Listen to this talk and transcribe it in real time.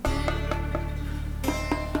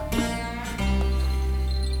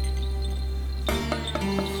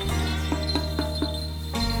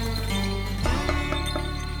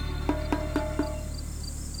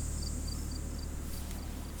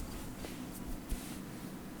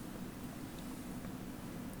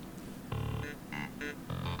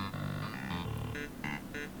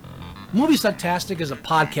Movie Sucktastic is a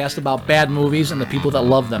podcast about bad movies and the people that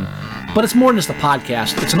love them. But it's more than just a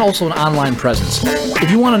podcast, it's also an online presence.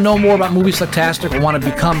 If you want to know more about Movie Sucktastic or want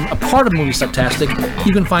to become a part of Movie Sucktastic,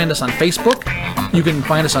 you can find us on Facebook, you can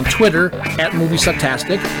find us on Twitter at Movie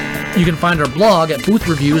Sucktastic, you can find our blog at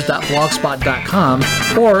boothreviews.blogspot.com,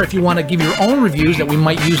 or if you want to give your own reviews that we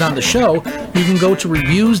might use on the show, you can go to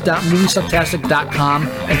reviews.moviesucktastic.com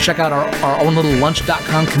and check out our own little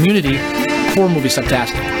lunch.com community for Movie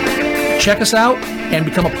Sucktastic. Check us out and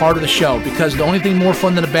become a part of the show, because the only thing more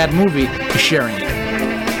fun than a bad movie is sharing it.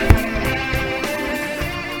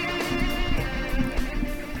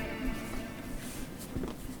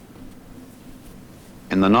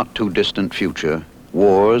 In the not-too-distant future,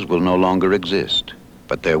 wars will no longer exist,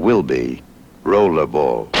 but there will be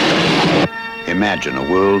rollerball. Imagine a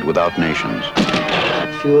world without nations.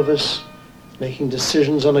 A few of us making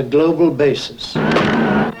decisions on a global basis.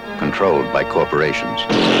 Controlled by corporations.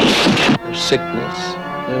 No sickness,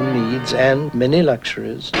 no needs, and many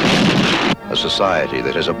luxuries. A society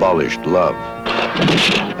that has abolished love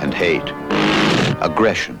and hate,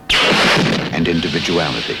 aggression and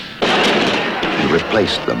individuality, and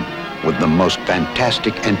replaced them with the most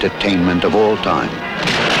fantastic entertainment of all time.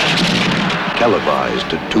 Televised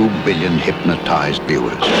to 2 billion hypnotized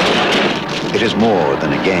viewers. It is more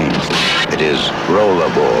than a game. It is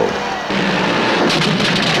rollerball.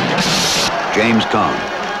 James Caan,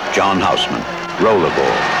 John Houseman,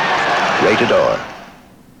 Rollerball. Rated R.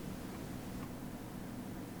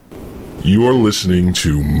 You are listening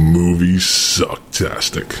to Movie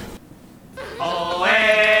Sucktastic.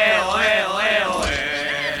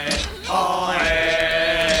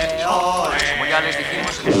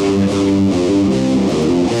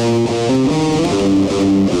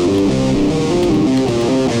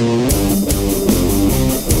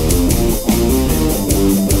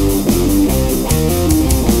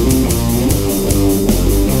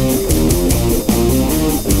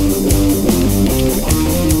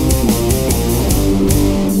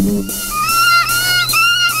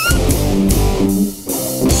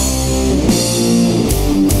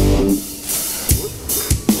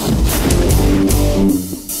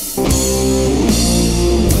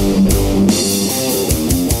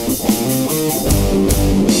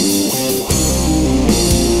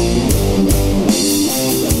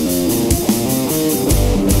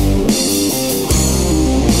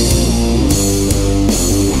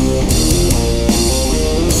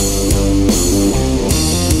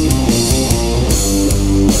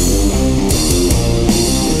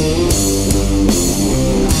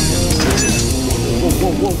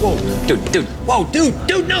 Dude,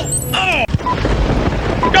 no! Oh!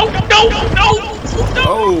 No!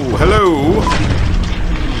 Oh, hello!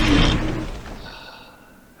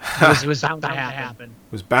 It was bound to happen.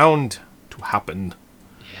 It was bound to happen.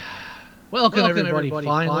 Welcome everybody.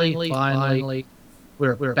 Finally,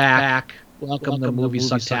 we're back. Welcome to Movie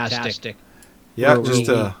Sucktastic. Yeah, just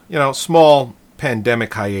a small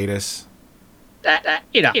pandemic hiatus. I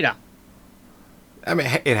mean,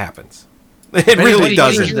 it happens. It really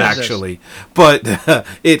doesn't, actually. But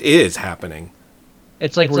it is happening.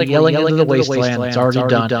 It's like we're yelling into the wasteland. It's already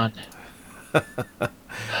done.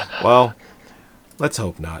 Well, let's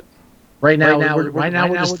hope not. Right now we're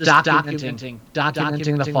just documenting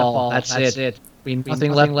the fall. That's it.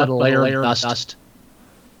 Nothing left but a layer of dust.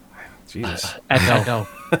 Jesus. Echo.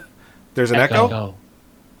 There's an echo?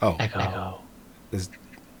 Oh. Echo.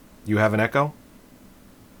 You have an echo?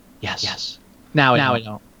 Yes. Now I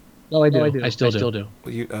don't. No, I do. I still do.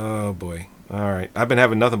 Oh, boy. All right. I've been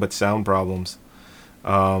having nothing but sound problems.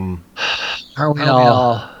 Are we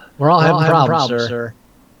all? We're all having problems, sir.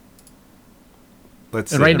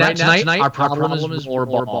 Let's see. And right now, tonight, our problem is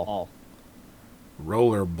rollerball.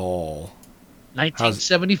 Rollerball.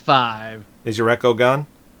 1975. Is your echo gone?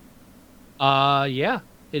 Yeah,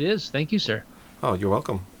 it is. Thank you, sir. Oh, you're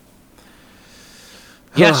welcome.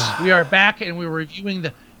 Yes, we are back, and we were reviewing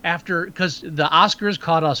because the Oscars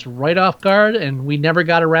caught us right off guard, and we never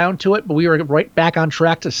got around to it, but we were right back on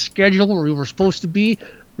track to schedule where we were supposed to be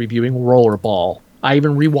reviewing Rollerball. I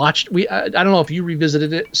even rewatched. I don't know if you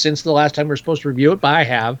revisited it since the last time we were supposed to review it, but I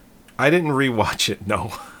have. I didn't rewatch it.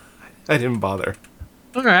 No, I didn't bother.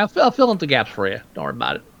 All right, I'll fill in the gaps for you. Don't worry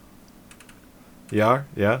about it. Yeah.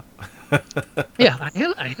 Yeah,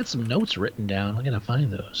 I had some notes written down. I'm gonna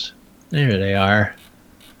find those. There they are.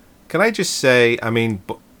 Can I just say? I mean,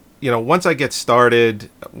 once I got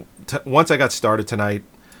started tonight,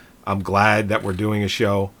 I'm glad that we're doing a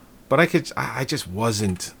show. But I just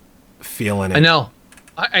wasn't feeling it. I know.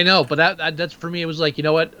 I know, but that's for me. It was like, you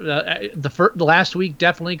know what? The last week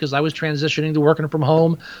definitely, because I was transitioning to working from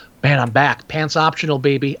home. Man, I'm back. Pants optional,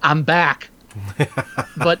 baby. I'm back.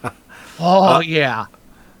 But yeah.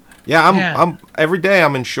 Yeah, I'm every day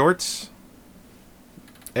I'm in shorts.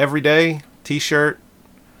 Every day, t-shirt.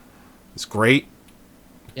 It's great.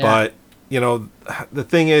 Yeah. But, you know, the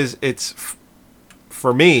thing is, it's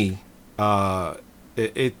for me,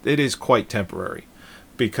 it is quite temporary,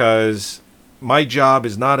 because my job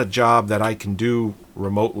is not a job that I can do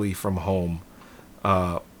remotely from home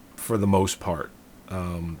for the most part.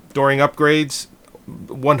 During upgrades,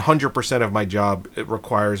 100% of my job, it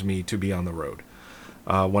requires me to be on the road.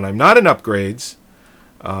 When I'm not in upgrades,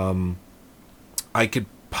 I could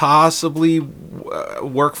possibly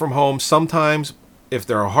work from home sometimes. If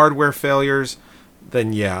there are hardware failures,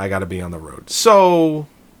 then yeah, I got to be on the road. So,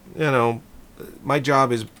 you know, my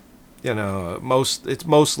job is, you know, it's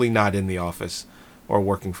mostly not in the office or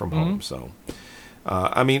working from home. So,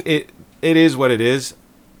 I mean, it is what it is.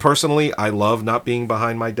 Personally, I love not being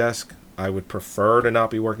behind my desk. I would prefer to not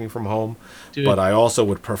be working from home, but I also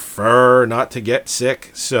would prefer not to get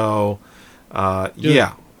sick. So,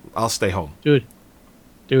 yeah, I'll stay home.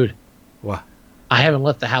 Dude. What? I haven't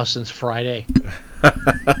left the house since Friday.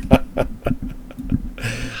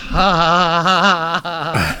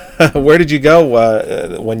 Where did you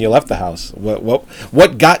go when you left the house?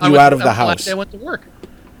 What got you out of the house? I went to work.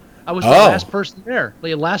 I was the last person there.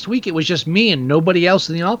 Like, last week it was just me and nobody else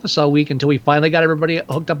in the office all week until we finally got everybody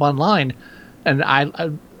hooked up online. And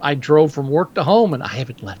I drove from work to home, and I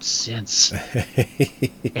haven't left since.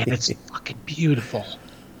 And it's fucking beautiful.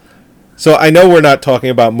 So I know we're not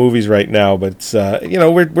talking about movies right now, but it's, you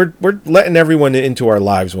know, we're letting everyone into our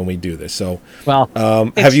lives when we do this. So, well,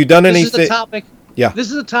 have you done anything? This is a topic. Yeah,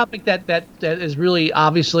 this is a topic that is really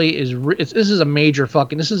obviously this is a major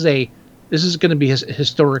fucking. This is going to be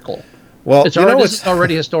historical. Well, it's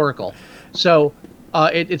already historical. So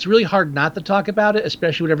it's really hard not to talk about it,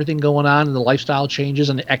 especially with everything going on and the lifestyle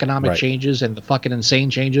changes and the economic changes and the fucking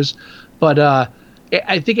insane changes. But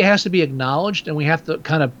I think it has to be acknowledged, and we have to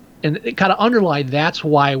kind of underline that's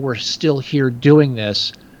why we're still here doing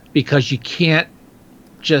this, because you can't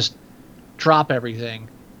just drop everything.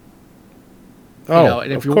 Oh, you know,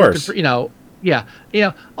 and if you're working for,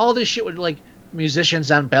 all this shit with like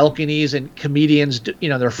musicians on balconies and comedians,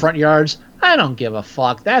 their front yards. I don't give a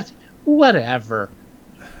fuck. That's whatever.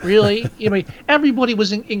 Really, I mean, everybody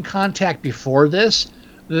was in contact before this.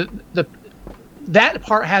 That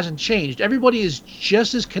part hasn't changed. Everybody is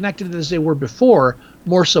just as connected as they were before,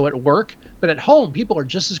 more so at work. But at home, people are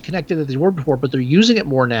just as connected as they were before, but they're using it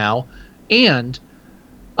more now, and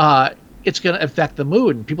it's going to affect the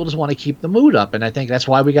mood, and people just want to keep the mood up. And I think that's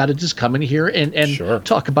why we got to just come in here and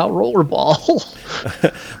talk about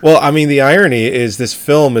rollerball. Well, I mean, the irony is this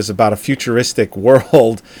film is about a futuristic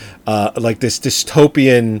world, like this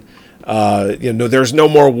dystopian. There's no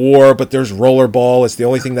more war, but there's rollerball. It's the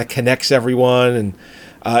only thing that connects everyone,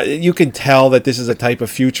 and you can tell that this is a type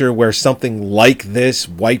of future where something like this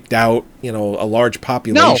wiped out, a large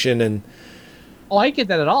population. No. And oh, I get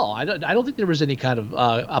that at all. I don't think there was any kind of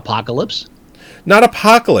apocalypse. Not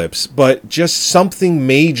apocalypse, but just something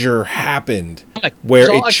major happened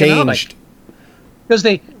where it changed. Because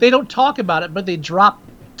they don't talk about it, but they drop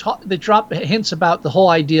hints about the whole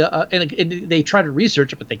idea, and they try to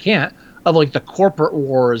research it, but they can't, of like the corporate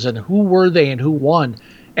wars and who were they and who won.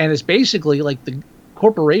 And it's basically like the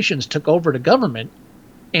corporations took over the government,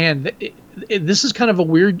 and this is kind of a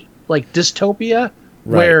weird like dystopia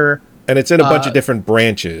where. And it's in a bunch of different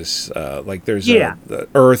branches. Like there's the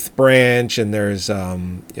Earth branch, and there's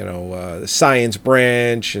the science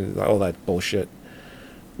branch, and all that bullshit.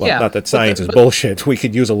 Well, not that science is bullshit. We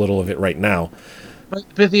could use a little of it right now.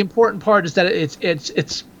 But the important part is that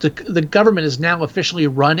it's the government is now officially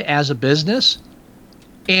run as a business,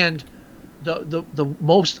 and the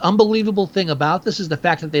most unbelievable thing about this is the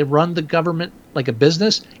fact that they run the government like a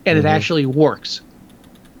business, and it actually works.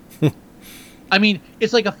 I mean,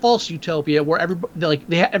 it's like a false utopia where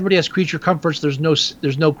everybody has creature comforts. There's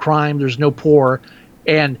no crime. There's no poor,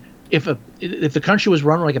 and if the country was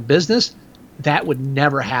run like a business, that would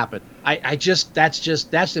never happen.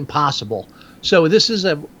 That's impossible. So this is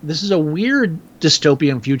a weird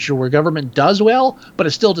dystopian future where government does well, but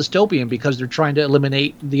it's still dystopian because they're trying to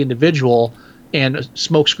eliminate the individual and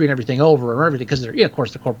smokescreen everything over and everything, because of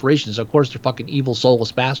course, the corporations. Of course, they're fucking evil, soulless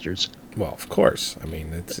bastards. Well, of course. I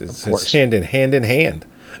mean, it's hand in hand.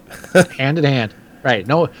 Hand in hand. Right.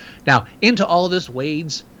 No. Now, into all this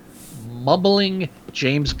wades mumbling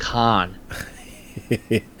James Caan.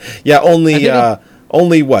 Yeah,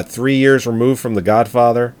 only what, 3 years removed from The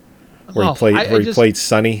Godfather? where he played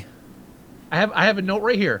Sonny. I have a note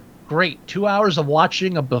right here. Great, 2 hours of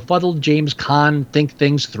watching a befuddled James Caan think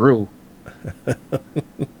things through.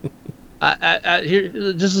 Here,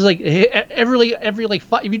 this is like every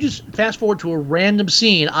if you just fast forward to a random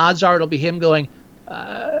scene, odds are it'll be him going,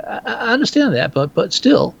 I understand that, but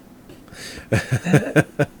still.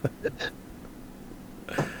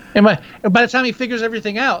 And by the time he figures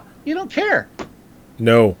everything out, you don't care.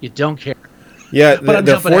 No, you don't care. Yeah,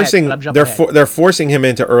 they're forcing him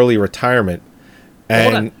into early retirement.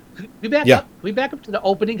 And we back up. We back up to the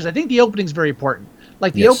opening because I think the opening is very important.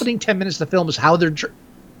 Like the opening 10 minutes of the film is how they're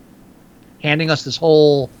handing us this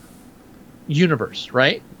whole universe,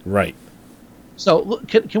 right? Right. So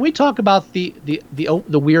can we talk about the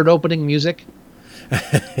weird opening music?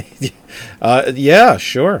 Yeah,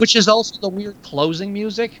 sure. Which is also the weird closing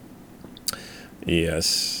music.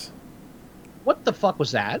 Yes. What the fuck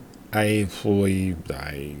was that? Dude,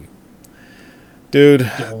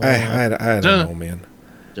 I don't know, man.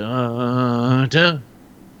 Dun dun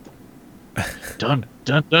dun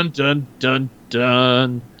dun dun dun dun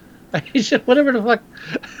dun. Whatever the fuck.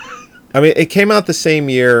 I mean, it came out the same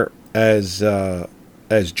year as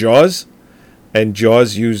Jaws, and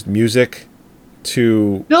Jaws used music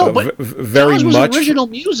to but very Jaws was much original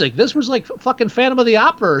music. This was like fucking Phantom of the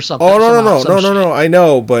Opera or something. Oh no! I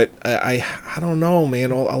know, but I don't know,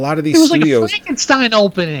 man. A lot of these studios. It was like a Frankenstein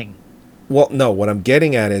opening. Well, no. What I'm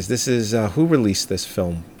getting at is this is who released this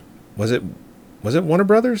film? Was it Warner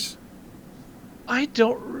Brothers? I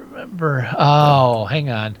don't remember. Oh, hang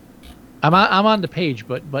on. I'm on the page,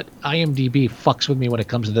 but IMDb fucks with me when it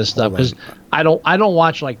comes to this stuff because I don't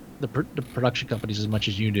watch like the production companies as much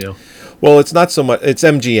as you do. Well, it's not so much. It's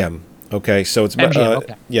MGM. Okay, so it's MGM.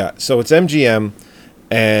 Okay. Yeah, so it's MGM,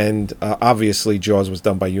 and obviously Jaws was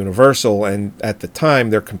done by Universal, and at the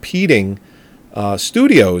time they're competing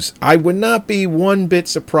studios. I would not be one bit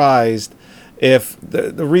surprised if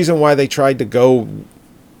the reason why they tried to go,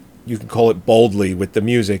 you can call it boldly with the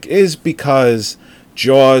music, is because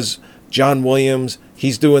Jaws. John Williams,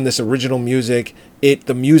 he's doing this original music.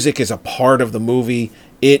 The music is a part of the movie.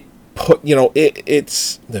 It's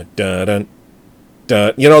the dun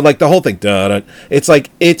dun, like the whole thing dun dun. It's like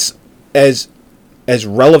it's as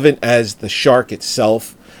relevant as the shark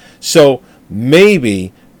itself. So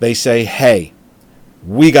maybe they say, hey,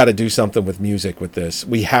 we got to do something with music with this.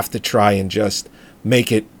 We have to try and just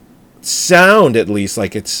make it sound at least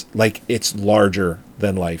like it's larger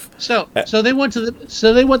than life. So they went to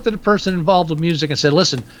the person involved with music and said,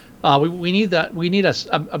 listen, we need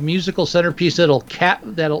a musical centerpiece that'll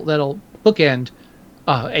bookend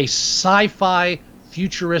a sci-fi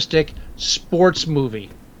futuristic sports movie.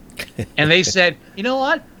 And they said, you know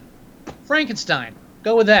what, Frankenstein,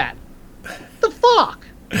 go with that. The fuck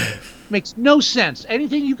makes no sense.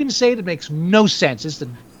 Anything you can say that makes no sense. It's the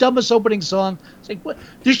dumbest opening song. It's like, what?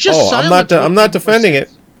 There's just silence. I'm not defending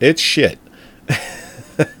it. It's shit.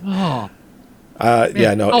 It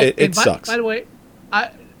sucks. By the way,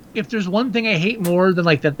 if there's one thing I hate more than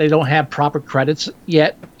like that they don't have proper credits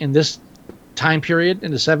yet in this time period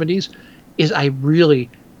in the 70s, is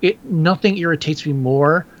nothing irritates me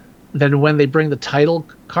more than when they bring the title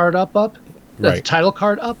card up, the title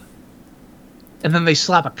card up, and then they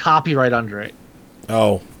slap a copyright under it.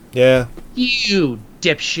 Oh, yeah. You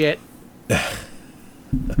dipshit.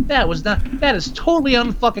 That is totally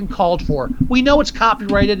unfucking called for. We know it's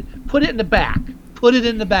copyrighted. Put it in the back.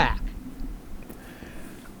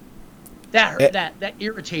 That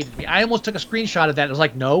irritated me. I almost took a screenshot of that. It was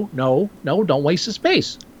like, no, don't waste the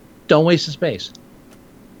space. Don't waste the space.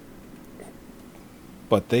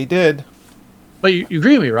 But they did. But you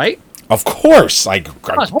agree with me, right? Of course.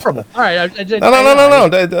 It's horrible. All right. No.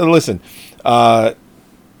 Listen,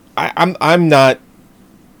 I'm not.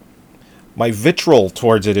 My vitriol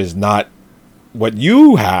towards it is not what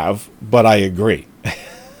you have, but I agree.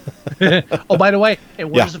 Oh, by the way, and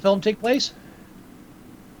where does the film take place?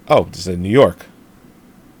 Oh, it's in New York.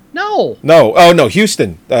 No. Oh, no,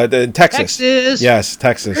 Houston, Texas. Texas. Yes,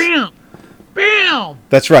 Texas. Bam.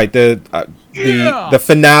 That's right. The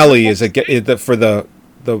finale is for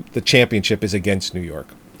the championship is against New York.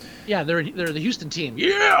 Yeah, they're the Houston team.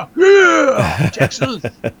 Yeah, Texas.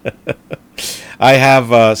 I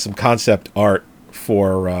have some concept art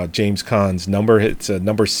for James Caan's number. It's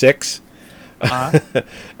number 6,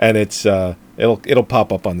 and it's it'll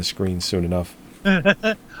pop up on the screen soon enough.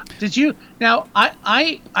 Did you? Now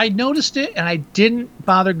I noticed it, and I didn't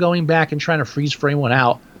bother going back and trying to freeze frame one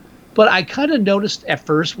out. But I kind of noticed at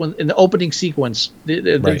first when in the opening sequence,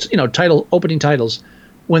 the opening titles,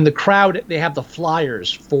 when the crowd they have the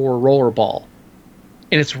flyers for Rollerball,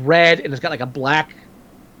 and it's red and it's got like a black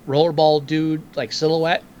rollerball dude like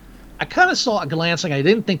silhouette. I kind of saw it glancing. I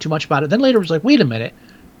didn't think too much about it. Then later it was like, wait a minute,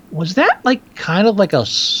 was that like kind of like a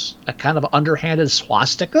kind of underhanded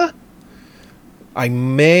swastika? Let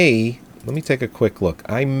me take a quick look.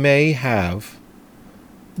 I may have.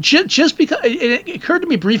 Just because it occurred to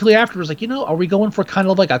me briefly afterwards, like, are we going for kind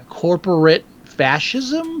of like a corporate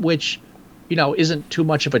fascism, which, isn't too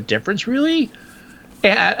much of a difference really?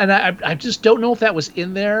 And I just don't know if that was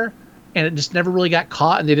in there, and it just never really got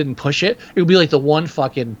caught, and they didn't push it. It would be like the one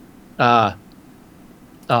fucking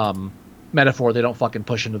metaphor they don't fucking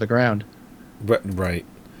push into the ground. Right.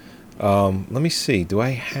 Let me see. Do I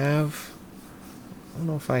have? I don't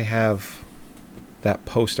know if I have that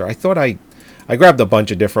poster. I thought I grabbed a bunch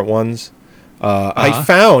of different ones. I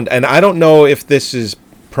found, and I don't know if this is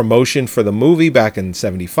promotion for the movie back in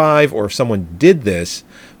 '75 or if someone did this,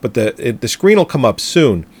 but the screen will come up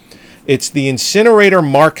soon. It's the Incinerator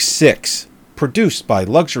Mark VI, produced by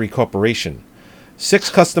Luxury Corporation. 6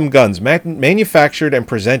 custom guns manufactured and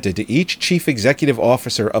presented to each chief executive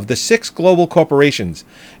officer of the 6 global corporations: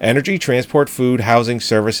 energy, transport, food, housing,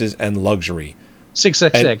 services, and luxury.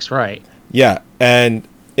 666, right. Yeah, and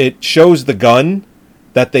it shows the gun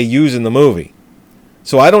that they use in the movie.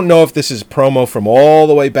 So I don't know if this is promo from all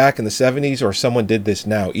the way back in the 70s or someone did this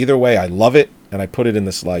now. Either way, I love it, and I put it in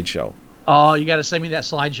the slideshow. Oh, you got to send me that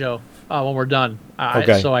slideshow when we're done.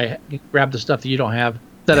 Okay. So I grab the stuff that you don't have,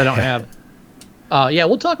 that I don't have. Yeah,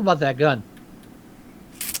 we'll talk about that gun.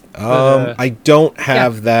 I don't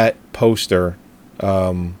have that poster.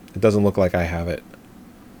 It doesn't look like I have it.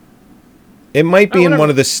 It might be in one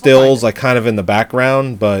of the stills, like kind of in the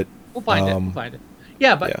background, but we'll find it. We'll find it.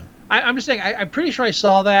 Yeah, but yeah. I'm just saying. I'm pretty sure I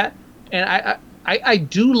saw that, and I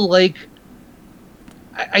do like.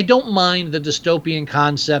 I don't mind the dystopian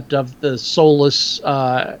concept of the soulless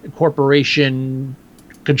corporation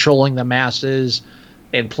controlling the masses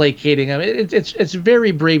and placating them. It's a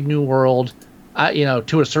very Brave New World,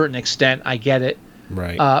 to a certain extent. I get it.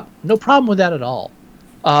 Right. No problem with that at all.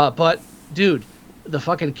 But dude, the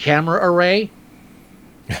fucking camera array.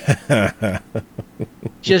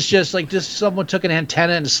 just like someone took an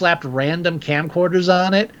antenna and slapped random camcorders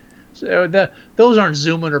on it. So those aren't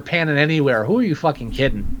zooming or panning anywhere. Who are you fucking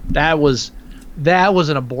kidding? That was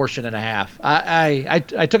an abortion and a half. I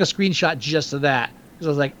took a screenshot just of that because I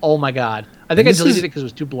was like, oh my god. I think I deleted it because it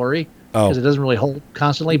was too blurry because it doesn't really hold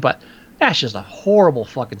constantly. But that's just a horrible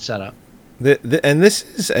fucking setup. And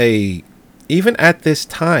this is even at this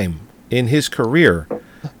time in his career,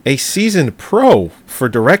 a seasoned pro for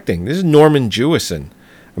directing. This is Norman Jewison.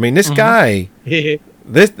 I mean, this guy.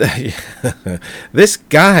 This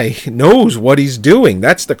guy knows what he's doing.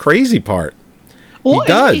 That's the crazy part. Well, he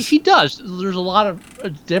does. He does. There's a lot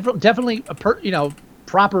of definitely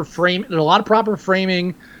proper frame. There's a lot of proper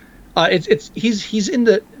framing. He's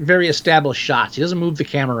into very established shots. He doesn't move the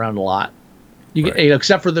camera around a lot.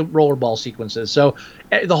 Except for the rollerball sequences. So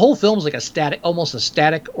the whole film's like almost a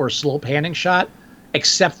static or slow panning shot,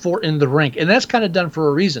 except for in the rink, and that's kind of done for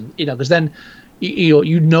a reason. Because then.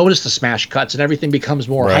 You notice the smash cuts and everything becomes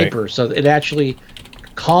more hyper, so it actually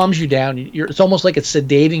calms you down. It's almost like it's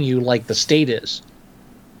sedating you, like the State is,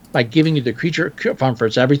 by giving you the creature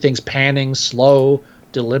comforts. Everything's panning, slow,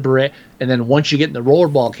 deliberate, and then once you get in the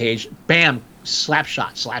rollerball cage, bam, slap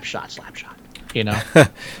shot.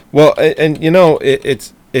 Well, and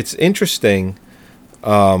it's interesting.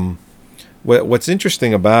 What's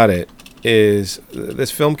interesting about it is this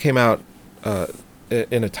film came out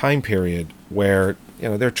in a time period where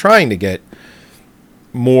they're trying to get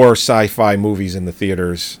more sci-fi movies in the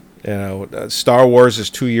theaters. Star Wars is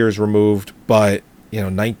 2 years removed, but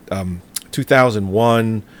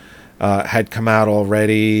 2001 had come out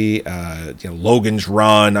already. Logan's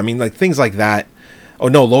Run. I mean, like things like that. Oh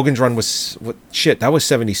no, Logan's Run was that was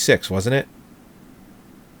 76, wasn't it?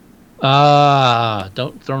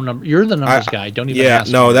 Don't throw numbers. You're the numbers guy. Don't even. Yeah,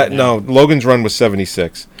 ask no, Logan's Run was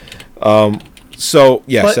 76.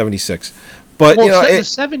 76. But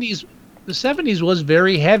the 70s was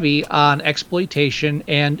very heavy on exploitation,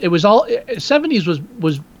 and it was all 70s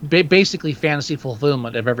was basically fantasy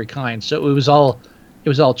fulfillment of every kind. So it was all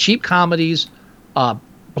cheap comedies,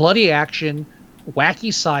 bloody action, wacky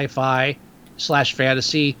sci-fi /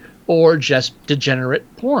 fantasy, or just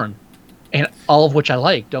degenerate porn, and all of which I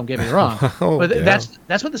like. Don't get me wrong, but that's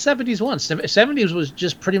what the 70s was. 70s was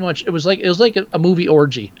just pretty much it was like a movie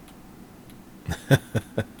orgy.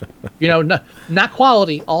 Not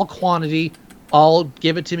quality, all quantity, all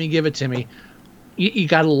give it to me. You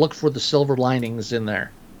got to look for the silver linings in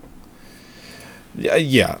there. Yeah.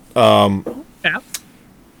 Yeah. Well,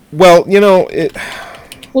 it.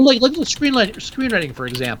 Well, like the screenwriting, for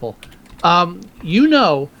example. You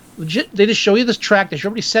know, legit, they just show you this track. They show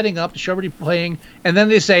everybody setting up. They show everybody playing, and then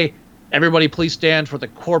they say, "Everybody, please stand for the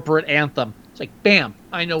corporate anthem." It's like, bam!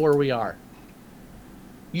 I know where we are.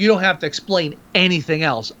 You don't have to explain anything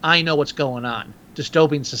else. I know what's going on.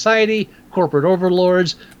 Dystopian society, corporate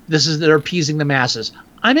overlords. They're appeasing the masses.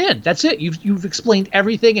 I'm in. That's it. You've explained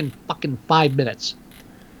everything in fucking 5 minutes.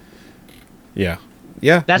 Yeah.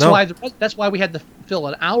 Yeah. That's why we had to fill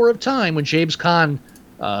an hour of time when James Caan.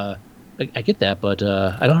 I get that, but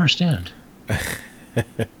I don't understand.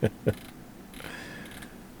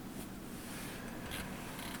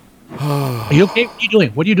 Are you okay? What are you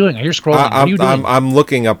doing? What are you doing? I hear scrolling. What are you doing? I'm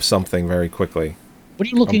looking up something very quickly. What are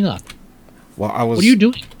you looking up? Well, I was. What are you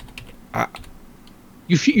doing?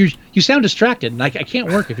 You sound distracted, and I can't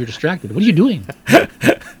work if you're distracted. What are you doing?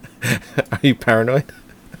 Are you paranoid?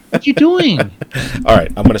 What are you doing? All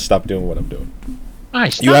right, I'm going to stop doing what I'm doing. All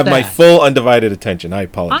right, stop you have that. my full undivided attention. I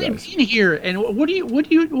apologize. I'm in here, and what are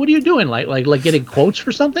you doing? Like getting quotes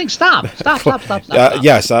for something? Stop.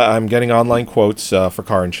 Yes, I'm getting online quotes for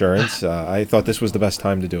car insurance. I thought this was the best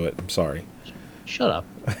time to do it. I'm sorry. Shut up.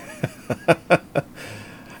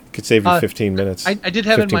 Could save you 15 minutes. I did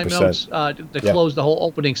have 15%. In my notes to close the whole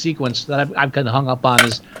opening sequence that I've kind of hung up on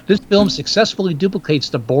is this film successfully duplicates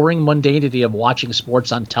the boring mundanity of watching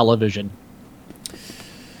sports on television.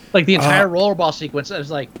 Like the entire rollerball sequence, I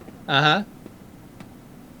was like, yeah.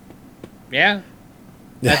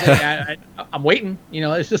 I'm waiting. You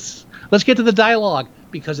know, it's just let's get to the dialogue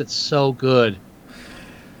because it's so good.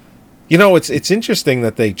 You know, it's interesting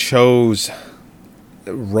that they chose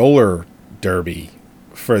roller derby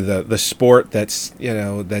for the sport that's, you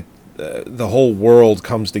know, that the whole world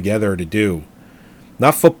comes together to do.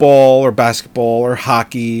 Not football or basketball or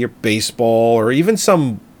hockey or baseball or even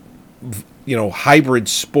some, you know, hybrid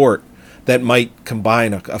sport that might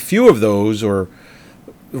combine a few of those, or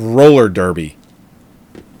roller derby.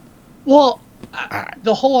 Well,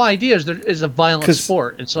 the whole idea is there is a violent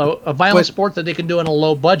sport, and so a violent sport that they can do on a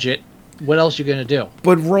low budget. What else are you going to do?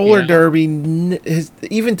 But roller derby,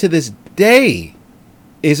 even to this day,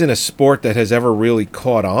 isn't a sport that has ever really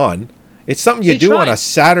caught on. It's something you do on a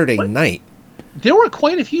Saturday night. There were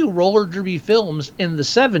quite a few roller derby films in the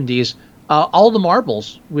 70s. All the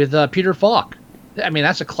Marbles with Peter Falk. I mean,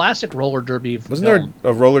 that's a classic roller derby Wasn't film.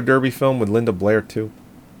 there a roller derby film with Linda Blair too?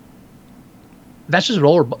 That's just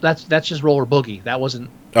roller boogie. That wasn't.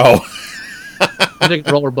 Oh. I think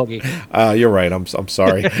roller boogie. You're right. I'm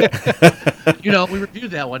sorry. You know, we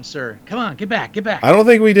reviewed that one, sir. Come on, get back. I don't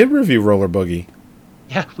think we did review Roller Boogie.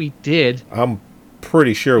 Yeah, we did. I'm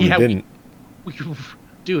pretty sure we didn't.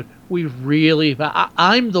 Dude, we really.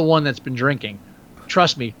 I'm the one that's been drinking.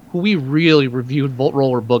 Trust me, we really reviewed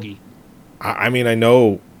Roller Boogie. I mean, I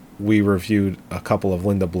know we reviewed a couple of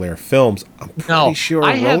Linda Blair films. I'm pretty sure.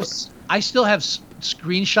 I still have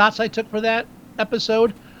screenshots I took for that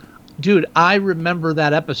episode. Dude, I remember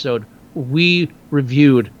that episode. We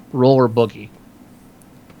reviewed Roller Boogie.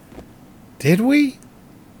 Did we?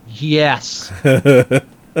 Yes.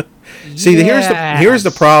 See, here's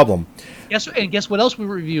the problem. Guess what else we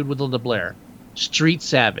reviewed with Linda Blair? Street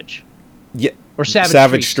Savage. Yeah. Or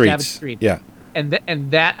Savage Streets. Savage Streets. Yeah. And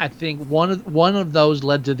that I think one of those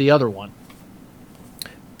led to the other one.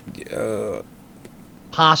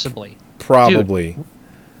 Possibly. Probably.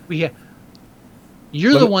 Dude,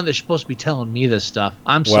 you're the one that's supposed to be telling me this stuff.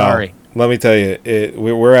 I'm sorry. Let me tell you,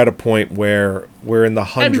 we're at a point where we're in the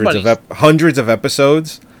hundreds of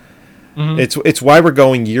episodes. Mm-hmm. It's why we're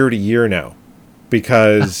going year to year now,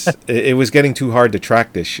 because it was getting too hard to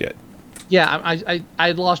track this shit. Yeah,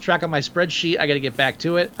 I lost track of my spreadsheet. I got to get back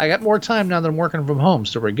to it. I got more time now that I'm working from home,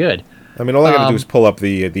 so we're good. I mean, all I got to do is pull up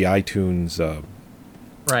the iTunes the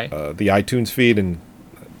iTunes feed, and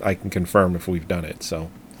I can confirm if we've done it. So,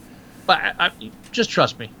 but just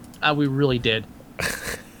trust me, we really did.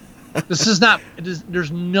 This is not.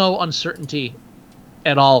 There's no uncertainty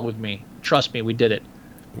at all with me. Trust me, we did it.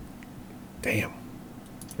 Damn.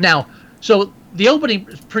 Now, so the opening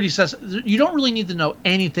is pretty says you don't really need to know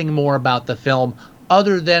anything more about the film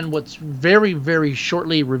other than what's very, very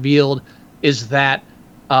shortly revealed is that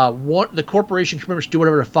the corporation can pretty much do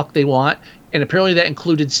whatever the fuck they want, and apparently that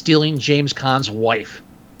included stealing James Caan's wife.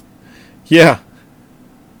 Yeah.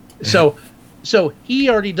 So he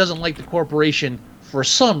already doesn't like the corporation for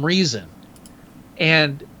some reason,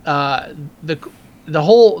 and the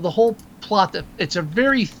whole plot that it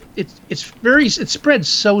spreads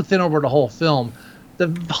so thin over the whole film. The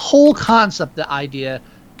whole concept, the idea,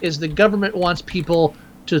 is the government wants people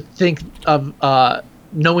to think of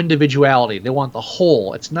no individuality. They want the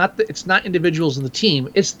whole. It's not individuals in the team.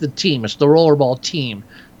 It's the team. It's the rollerball team.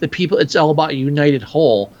 The people. It's all about a united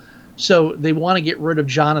whole. So they want to get rid of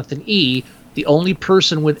Jonathan E., the only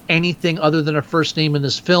person with anything other than a first name in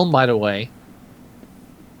this film, by the way.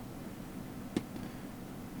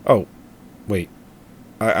 Oh, wait.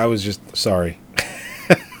 I was just sorry.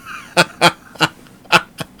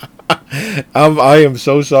 I am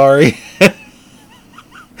so sorry.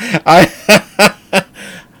 I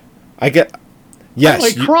get. Yes.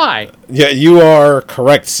 I cry. Yeah, you are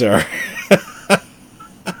correct, sir.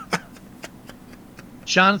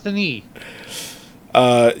 Jonathan E.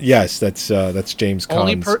 Yes, that's James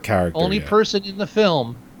Caan's character. Only person in the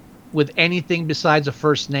film with anything besides a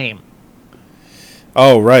first name.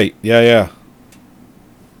 Oh, right. Yeah.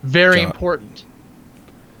 Very important.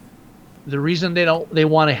 The reason they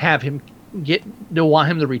want to have him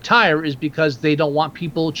to retire is because they don't want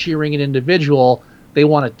people cheering an individual. They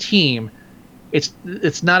want a team.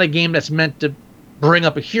 It's not a game that's meant to bring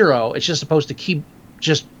up a hero. It's just supposed to keep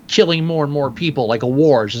just killing more and more people, like a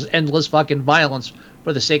war. It's just endless fucking violence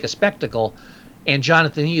for the sake of spectacle. And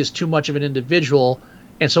Jonathan E. is too much of an individual,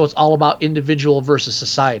 and so it's all about individual versus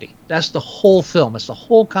society. That's the whole film. It's the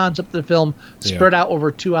whole concept of the film, spread out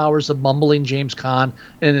over 2 hours of mumbling James Caan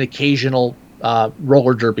and an occasional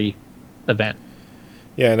roller derby event.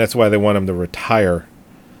 Yeah, and that's why they want him to retire.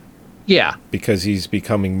 Yeah. Because he's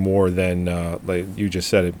becoming more than, like you just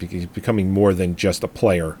said it, because he's becoming more than just a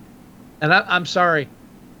player. And I'm sorry,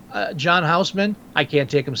 John Houseman, I can't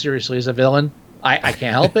take him seriously as a villain. I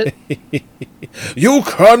can't help it. You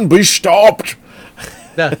can be stopped.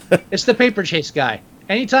 It's the paper chase guy.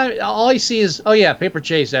 Anytime, all I see is, oh yeah, paper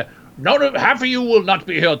chase. Half of you will not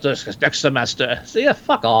be here this next semester. So yeah,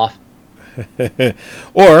 fuck off.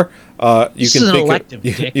 Or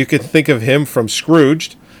you could think of him from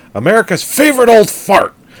Scrooged, America's favorite old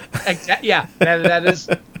fart. Yeah,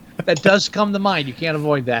 that does come to mind. You can't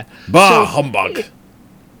avoid that. Bah, humbug.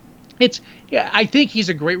 I think he's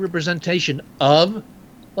a great representation of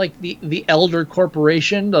like the elder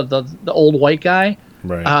corporation, of the old white guy.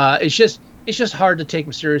 Right. It's just hard to take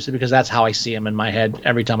him seriously because that's how I see him in my head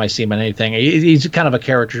every time I see him in anything. He's kind of a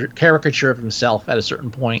caricature of himself at a certain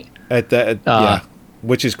point. Yeah,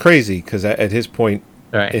 which is crazy because at his point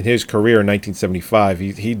in his career in 1975,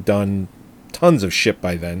 he'd done tons of shit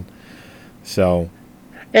by then. So,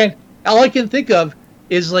 and all I can think of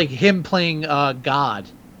is like him playing God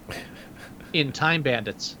in Time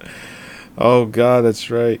Bandits. Oh God, that's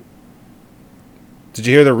right. Did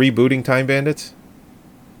you hear they're rebooting Time Bandits?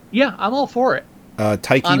 Yeah, I'm all for it.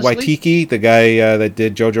 Taika Honestly? Waititi, the guy that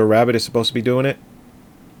did Jojo Rabbit, is supposed to be doing it.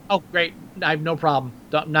 Oh, great! I have no problem.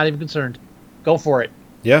 I'm not even concerned. Go for it.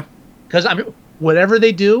 Yeah. Because whatever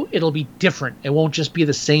they do, it'll be different. It won't just be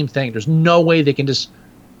the same thing. There's no way they can just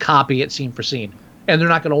copy it scene for scene, and they're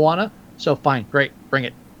not going to wanna. So fine, great, bring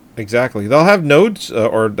it. Exactly. They'll have nods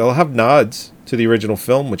or they'll have nods to the original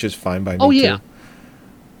film, which is fine by me. Oh yeah. Too.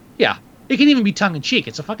 Yeah. It can even be tongue in cheek.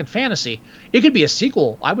 It's a fucking fantasy. It could be a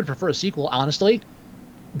sequel. I would prefer a sequel, honestly.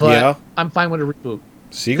 But I'm fine with a reboot.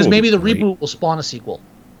 Because maybe the reboot will spawn a sequel.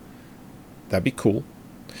 That'd be cool.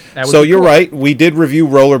 So you're right. We did review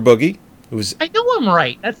Roller Boogie. It was. I know I'm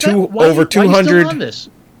right. Over 200. Why are you still on this?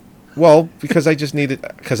 Well, because I just needed.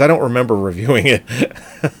 Because I don't remember reviewing it.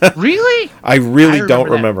 Really? I really don't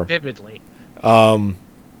remember. Vividly.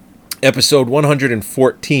 Episode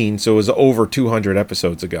 114. So it was over 200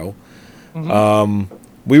 episodes ago. Mm-hmm.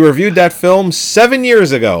 We reviewed that film 7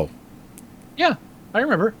 years ago. Yeah, I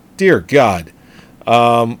remember. Dear God.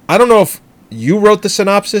 I don't know if you wrote the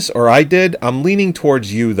synopsis or I did. I'm leaning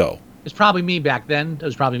towards you, though. It's probably me back then. It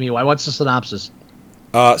was probably me. What's the synopsis?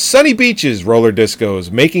 Sunny beaches, roller discos,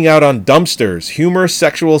 making out on dumpsters, humor,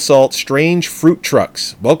 sexual assault, strange fruit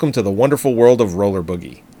trucks. Welcome to the wonderful world of Roller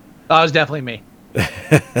Boogie. Oh, it was definitely me.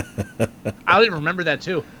 I didn't remember that,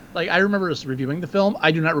 too. Like, I remember us reviewing the film.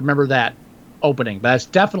 I do not remember that opening. But that's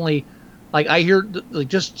definitely, like, I hear, like,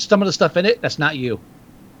 just some of the stuff in it. That's not you.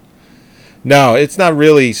 No, it's not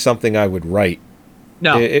really something I would write.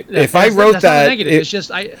 No. If I wrote that... it's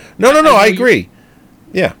just... I agree.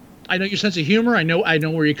 Yeah. I know your sense of humor. I know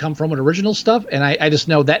where you come from with original stuff. And I just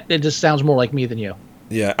know that it just sounds more like me than you.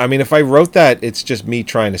 Yeah. I mean, if I wrote that, it's just me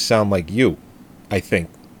trying to sound like you, I think.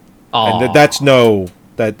 Oh. And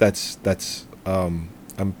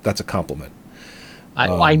that's a compliment.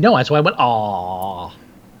 I know. That's why I went, aww.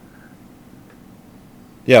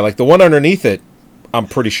 Yeah, like the one underneath it, I'm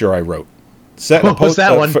pretty sure I wrote. What's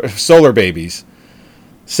that one? Solar Babies.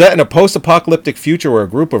 Set in a post-apocalyptic future where a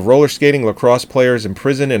group of roller skating lacrosse players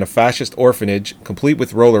imprisoned in a fascist orphanage, complete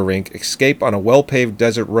with roller rink, escape on a well-paved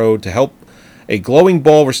desert road to help a glowing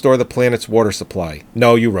ball restore the planet's water supply.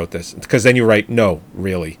 No, you wrote this. Because then you write, no,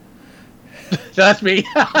 really. That's me.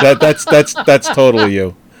 That's totally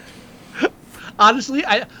you. Honestly,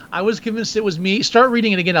 I was convinced it was me. Start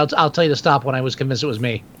reading it again. I'll tell you to stop when I was convinced it was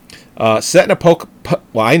me. Set in a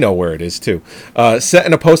well, I know where it is too. Set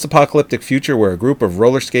in a post-apocalyptic future where a group of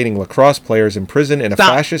roller skating lacrosse players imprisoned in a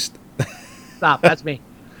fascist. Stop. That's me.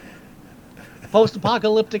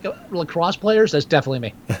 Post-apocalyptic lacrosse players. That's definitely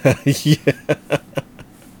me. Yeah.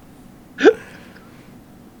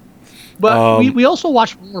 But we also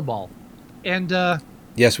watched Rollerball, and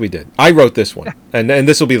yes, we did. I wrote this one, and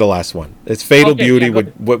this will be the last one. It's Fatal Beauty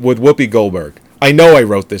with Whoopi Goldberg. I know I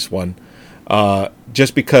wrote this one,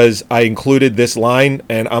 just because I included this line,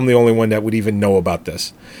 and I'm the only one that would even know about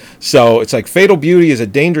this. So it's like Fatal Beauty is a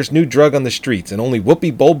dangerous new drug on the streets, and only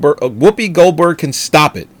Whoopi Goldberg can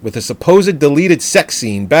stop it. With a supposed deleted sex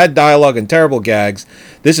scene, bad dialogue, and terrible gags,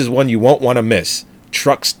 this is one you won't want to miss.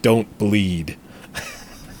 Trucks don't bleed.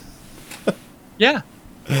 Yeah,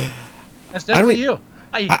 that's definitely you.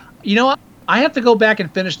 You know what? I have to go back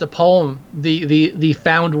and finish the poem, the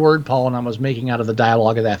found word poem I was making out of the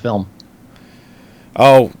dialogue of that film.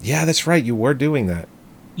 Oh, yeah, that's right. You were doing that.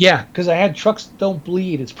 Yeah, because I had trucks don't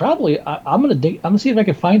bleed. It's probably I'm gonna see if I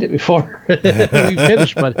can find it before we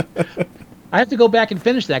finish. But I have to go back and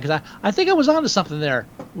finish that because I think I was onto something there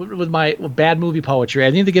with my bad movie poetry. I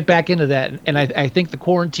need to get back into that, and I think the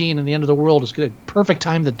quarantine and the end of the world is good. Perfect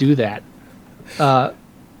time to do that. The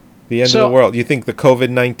end of the world. You think the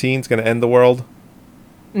COVID-19 is going to end the world?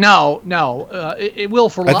 No. It will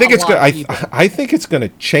for a lot of people. I think it's going to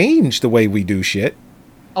change the way we do shit.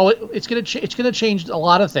 Oh, it's going to change a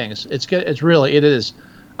lot of things. It is.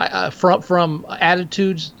 From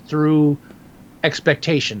attitudes through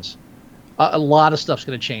expectations. A lot of stuff's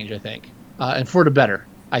going to change, I think, and for the better.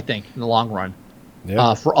 I think in the long run,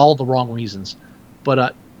 for all the wrong reasons.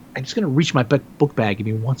 But I'm just going to reach my book bag. Give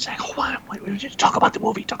me 1 second. Hold on. Wait, just talk about the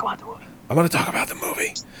movie. I'm going to talk about the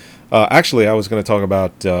movie. Actually, I was going to talk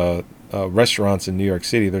about restaurants in New York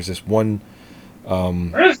City. There's this one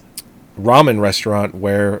ramen restaurant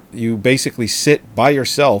where you basically sit by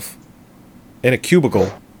yourself in a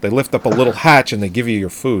cubicle. They lift up a little hatch and they give you your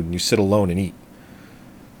food, and you sit alone and eat.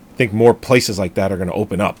 I think more places like that are going to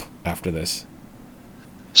open up after this.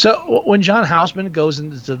 So when John Houseman goes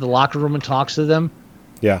into the locker room and talks to them,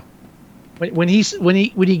 yeah, when he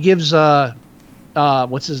gives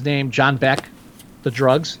what's his name, John Beck, the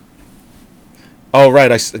drugs. Oh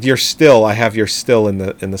right, I have your still in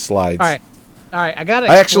the slides. All right, I gotta.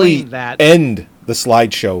 I actually that. end the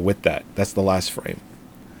slideshow with that. That's the last frame.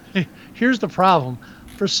 Here's the problem.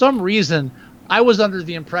 For some reason, I was under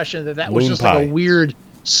the impression that was just pie. like a weird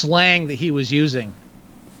slang that he was using.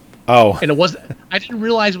 Oh, and it wasn't. I didn't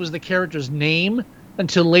realize it was the character's name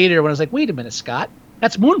until later when I was like, "Wait a minute, Scott,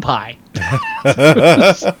 that's Moon Pie."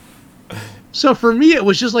 So for me, it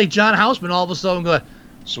was just like John Houseman all of a sudden going,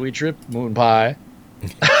 "Sweet trip, Moon Pie."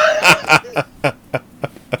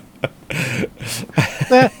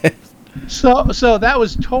 So that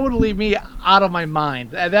was totally me out of my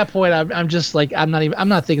mind. At that point, I'm just like I'm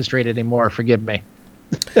not thinking straight anymore. Forgive me.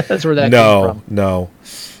 That's where that came from. No.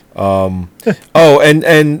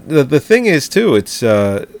 And the thing is too, it's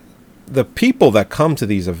the people that come to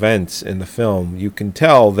these events in the film. You can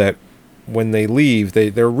tell that when they leave,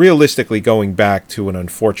 they're realistically going back to an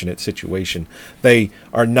unfortunate situation. They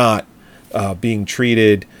are not being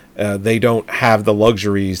treated. They don't have the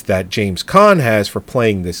luxuries that James Caan has for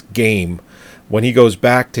playing this game. When he goes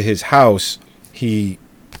back to his house, he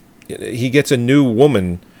gets a new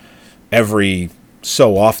woman every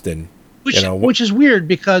so often. Which is weird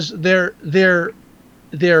because they're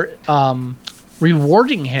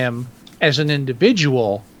rewarding him as an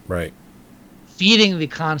individual, right? Feeding the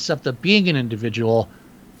concept of being an individual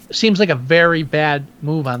seems like a very bad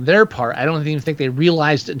move on their part. I don't even think they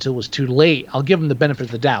realized it until it was too late. I'll give them the benefit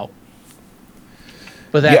of the doubt.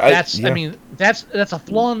 But that's a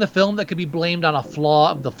flaw in the film that could be blamed on a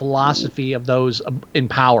flaw of the philosophy of those in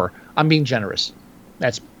power. I'm being generous.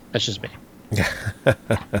 That's just me.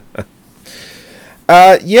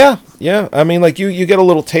 Yeah. I mean, like you get a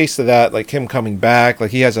little taste of that, like him coming back.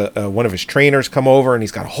 Like he has one of his trainers come over, and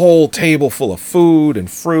he's got a whole table full of food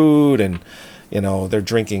and fruit, and they're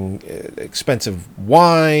drinking expensive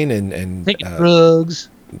wine and taking drugs,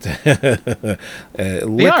 liquor.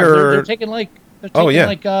 They're taking like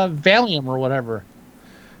Valium or whatever.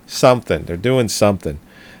 Something. They're doing something,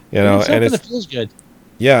 something that feels good.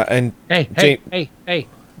 Yeah, and hey.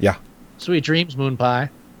 Yeah. Sweet dreams, Moon Pie.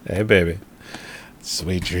 Hey, baby.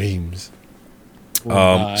 Sweet dreams.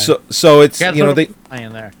 So it's they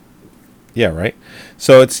in there. Yeah, right.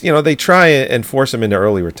 So it's they try and force him into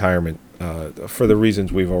early retirement for the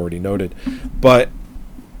reasons we've already noted, but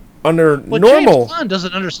under normal James Caan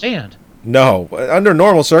doesn't understand. No. Under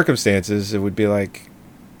normal circumstances, it would be like,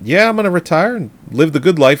 yeah, I'm going to retire and live the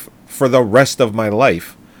good life for the rest of my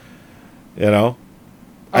life. You know?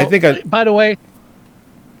 By the way,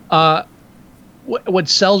 what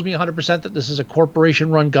sells me 100% that this is a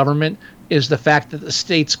corporation-run government is the fact that the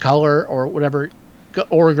state's color or whatever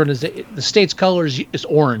organization, the state's color is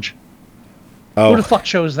orange. Oh. Who the fuck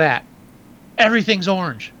chose that? Everything's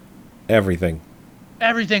orange. Everything.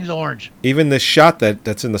 Everything's orange. Even this shot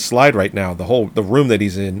that's in the slide right now, the room that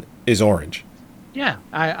he's in is orange. Yeah,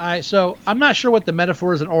 so I'm not sure what the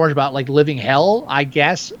metaphor is in orange about, like living hell. I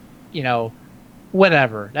guess,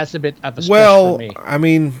 whatever. That's a bit of a stretch for me. I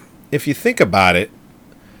mean, if you think about it,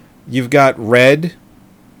 you've got red,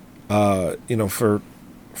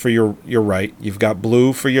 for your right. You've got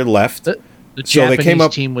blue for your left. The Japanese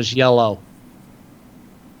team was yellow.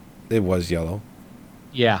 It was yellow.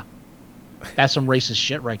 Yeah. That's some racist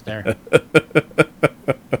shit right there.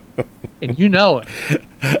 And you know it.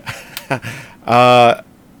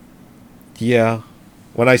 Yeah.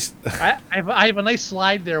 When I have a nice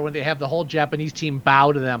slide there when they have the whole Japanese team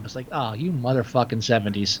bow to them. It's like, oh, you motherfucking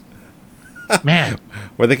 70s. Man.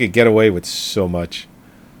 Where they could get away with so much.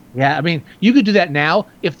 Yeah, I mean, you could do that now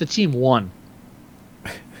if the team won.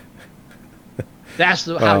 That's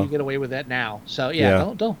how you get away with that now. So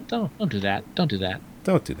yeah. Don't do that. Don't do that.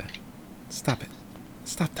 Don't do that. Stop it.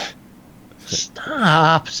 Stop that.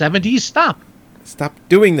 Stop. 70s, stop. Stop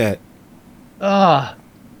doing that. I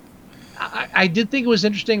did think it was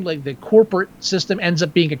interesting, like the corporate system ends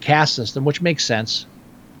up being a caste system, which makes sense.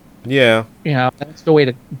 Yeah. That's the way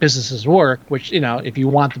that businesses work, which, if you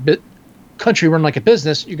want the country run like a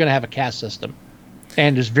business, you're going to have a caste system.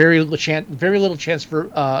 And there's very little chance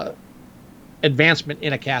for advancement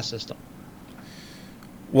in a caste system.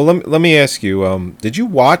 Well, let me ask you, did you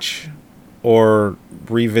watch or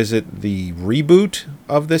revisit the reboot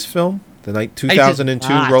of this film? The 2002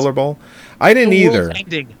 Rollerball? I didn't either.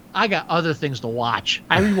 Ending. I got other things to watch.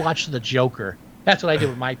 I rewatched The Joker. That's what I did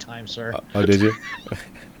with my time, sir. Oh, did you?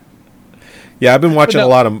 Yeah, I've been watching a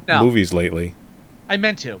lot of movies lately. I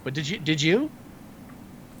meant to, but did you?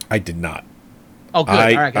 I did not. Oh, good. All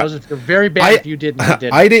right. That was very bad if you didn't.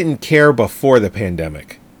 I didn't care before the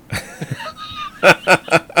pandemic.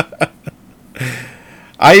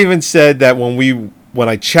 I even said that when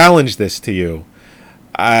I challenged this to you,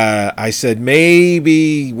 I said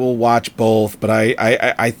maybe we'll watch both, but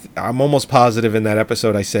I'm almost positive in that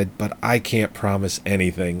episode I said, but I can't promise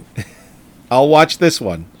anything. I'll watch this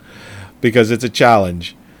one because it's a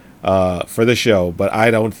challenge for the show, but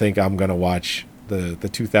I don't think I'm gonna watch the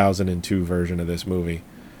 2002 version of this movie.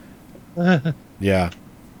 Yeah,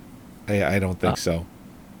 I don't think so.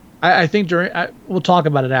 I think we'll talk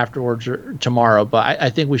about it afterwards or tomorrow, but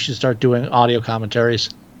I think we should start doing audio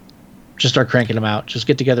commentaries. Just start cranking them out. Just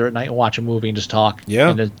get together at night and watch a movie and just talk.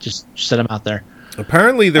 Yeah. And then just set them out there.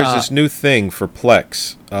 Apparently there's this new thing for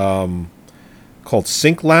Plex called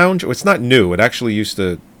Sync Lounge. It's not new. It actually used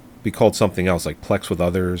to be called something else, like Plex with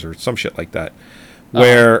Others or some shit like that.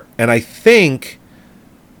 And I think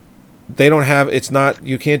they don't have,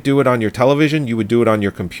 you can't do it on your television. You would do it on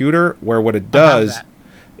your computer, where what it does,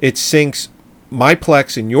 it syncs my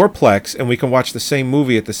Plex and your Plex, and we can watch the same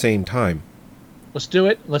movie at the same time. Let's do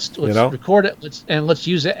it. Let's record it. Let's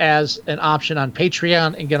use it as an option on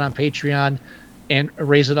Patreon and get on Patreon and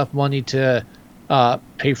raise enough money to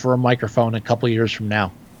pay for a microphone a couple years from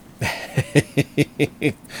now.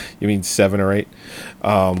 You mean 7 or 8?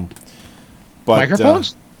 But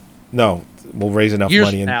microphones? No, we'll raise enough years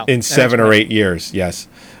money in 7 That's or right. 8 years. Yes.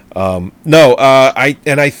 I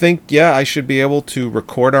think I should be able to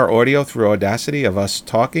record our audio through Audacity of us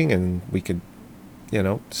talking, and we could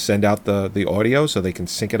send out the audio so they can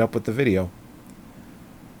sync it up with the video.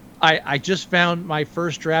 I just found my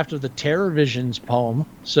first draft of the Terror Visions poem,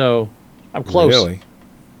 so I'm close. Really?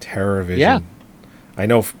 Terror Vision. Yeah. I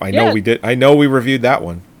know we did. I know we reviewed that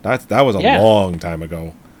one. That was a long time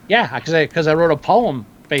ago. Yeah, because I wrote a poem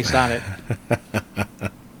based on it.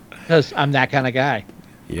 Because I'm that kind of guy.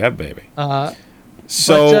 Yeah, baby.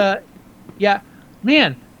 Yeah,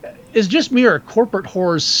 man, it's just me or corporate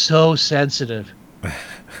whores so sensitive?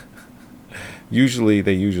 They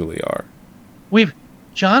usually are.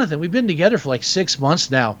 Jonathan, we've been together for like 6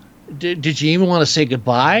 months now. Did you even want to say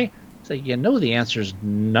goodbye? It's like, the answer is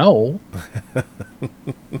no.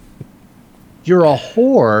 You're a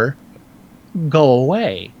whore. Go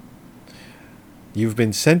away. You've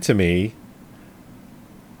been sent to me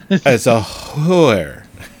as a whore.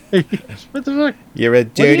 What the fuck? You're a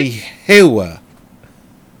dirty whore.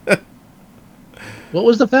 What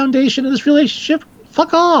was the foundation of this relationship?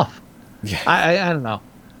 Fuck off. Yeah. I don't know.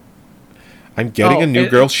 I'm getting a new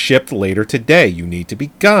girl shipped later today. You need to be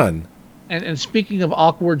gone. And speaking of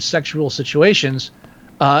awkward sexual situations,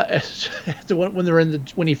 when they're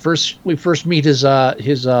we first meet his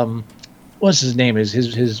what's his name?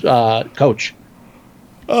 His coach.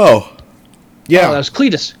 Oh, yeah. Oh, that was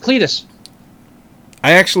Cletus. Cletus.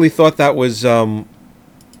 I actually thought that was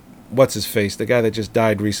what's his face? The guy that just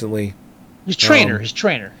died recently. His trainer. His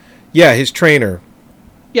trainer. Yeah, his trainer.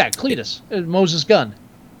 Yeah, Cletus. Moses Gunn.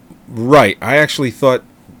 Right. I actually thought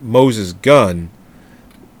Moses Gunn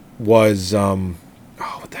was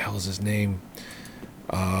what the hell is his name?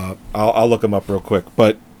 I'll look him up real quick.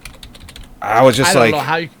 But I was just I don't know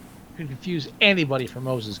how you can confuse anybody for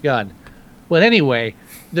Moses Gunn. But anyway,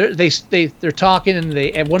 they're talking, and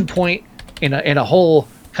they at one point in a whole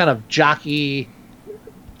kind of jockey,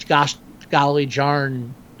 gosh golly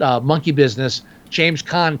jarn monkey business, James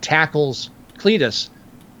Caan tackles Cletus,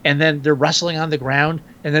 and then they're wrestling on the ground,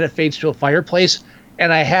 and then it fades to a fireplace,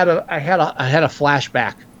 and I had a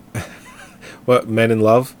flashback. What, Men in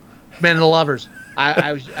Love? Men and Lovers.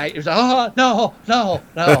 I was like, no.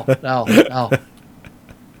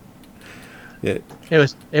 Yeah.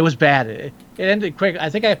 It was bad. It ended quick. I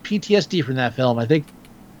think I have PTSD from that film. I don't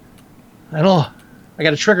know. I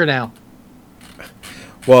got a trigger now.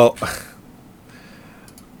 Well,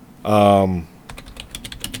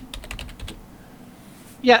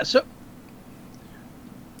 yeah, so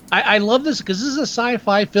I love this because this is a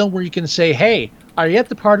sci-fi film where you can say, hey, are you at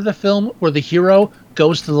the part of the film where the hero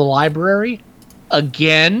goes to the library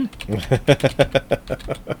again? It's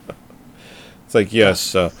like,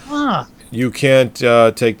 yes, you can't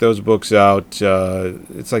take those books out.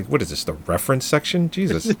 It's like, what is this, the reference section?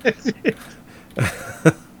 Jesus.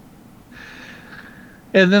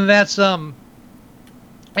 And then that's and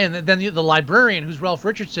then the librarian, who's Ralph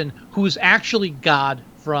Richardson, who's actually God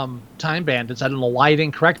from Time Bandits. I don't know why you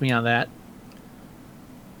didn't correct me on that.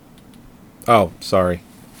 Oh, sorry.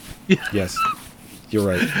 Yes, you're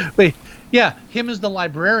right. Wait, yeah, him as the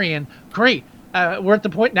librarian. Great. We're at the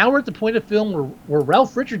point of film where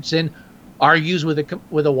Ralph Richardson argues with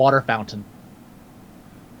a water fountain.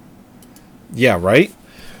 Yeah, right.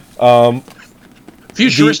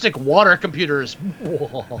 Futuristic water computers.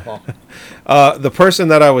 The person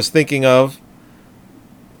that I was thinking of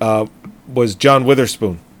was John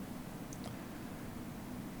Witherspoon.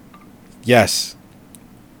 Yes.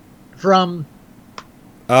 From.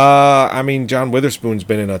 I mean, John Witherspoon's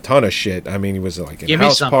been in a ton of shit. I mean, he was like in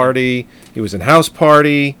House Party. He was in House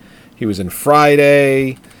Party. He was in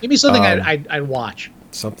Friday. Give me something I'd watch.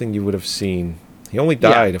 Something you would have seen. He only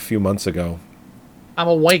died a few months ago. I'm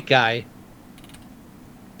a white guy.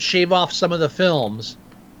 Shave off some of the films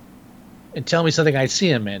and tell me something I'd see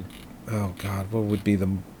him in. Oh God, what would be the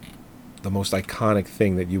most iconic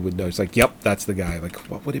thing that you would know? It's like, yep, that's the guy. Like,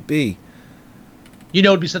 what would it be? You know,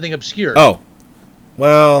 it'd be something obscure. Oh,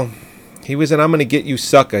 well, he was in I'm Gonna Get You,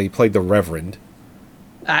 Sucker. He played the Reverend.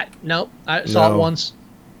 No, I saw it once.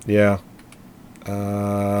 Yeah.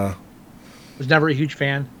 Was never a huge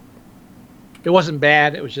fan. It wasn't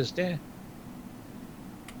bad. It was just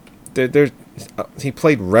he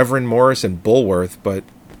played Reverend Morris in Bulworth, but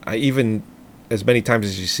even as many times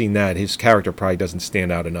as you've seen that, his character probably doesn't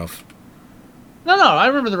stand out enough. No, I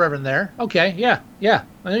remember the Reverend there. Okay, yeah, I know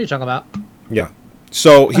what you're talking about. Yeah,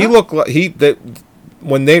 so he looked like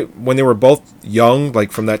when they were both young,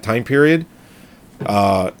 like from that time period.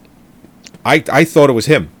 I thought it was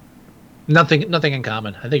him. Nothing in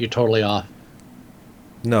common. I think you're totally off.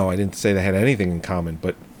 No, I didn't say they had anything in common,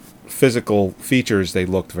 but physical features, they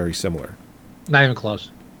looked very similar. Not even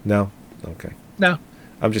close. No? Okay. No.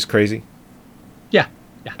 I'm just crazy? Yeah.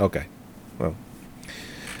 Okay. Well.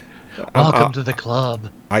 Welcome to the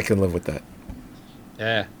club. I can live with that.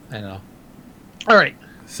 Yeah, I know. All right.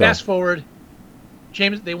 So. Fast forward.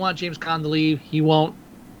 They want James Caan to leave. He won't.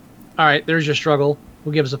 All right, there's your struggle.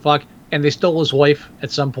 Who gives a fuck? And they stole his wife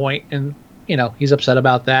at some point, and, he's upset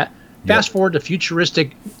about that. Fast forward to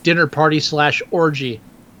futuristic dinner party / orgy.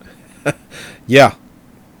 Yeah.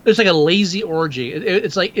 It's like a lazy orgy.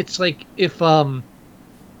 It's like if they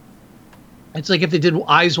did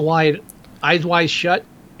Eyes Wide Shut,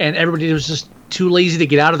 and everybody was just too lazy to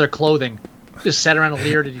get out of their clothing, just sat around and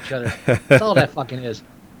leered at each other. That's all that fucking is.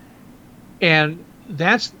 And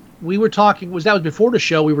that was before the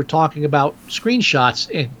show. We were talking about screenshots,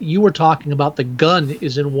 and you were talking about the gun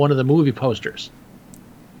is in one of the movie posters.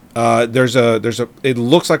 It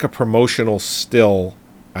looks like a promotional still.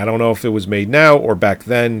 I don't know if it was made now or back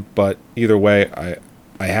then, but either way,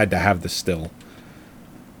 I had to have the still.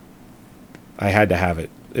 I had to have it.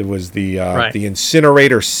 It was the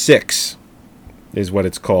Incinerator 6 is what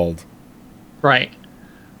it's called. Right.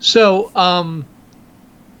 So,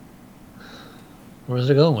 where's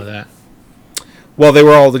it going with that? Well, they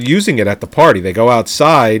were all using it at the party. They go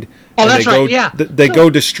outside. Oh, and that's they go, right, yeah. They go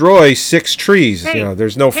destroy 6 trees. Hey,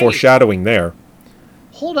 There's no foreshadowing there.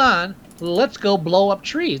 Hold on. Let's go blow up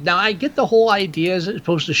trees. Now, I get the whole idea is it's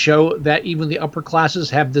supposed to show that even the upper classes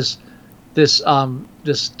have this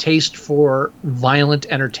taste for violent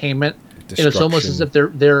entertainment, and it's almost as if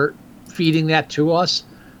they're feeding that to us.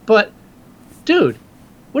 But, dude,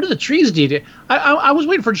 what do the trees do? I was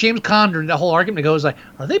waiting for James Caan during the whole argument to go, like,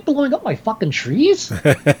 are they blowing up my fucking trees?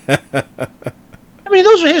 I mean,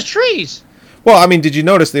 those are his trees. Well, I mean, did you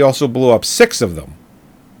notice they also blew up 6 of them?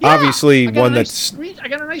 Yeah, Obviously, I got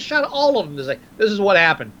a nice shot of all of them. It's like, this is what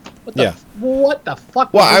happened. What the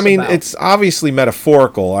fuck? Well, I mean, about? it's obviously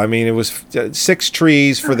metaphorical. I mean, it was 6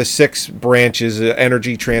 trees for the 6 branches: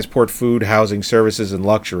 energy, transport, food, housing, services, and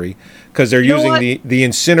luxury. Because they're using the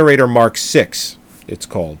incinerator Mark 6. It's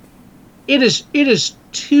called. It is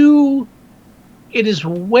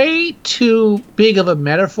way too big of a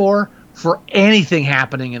metaphor for anything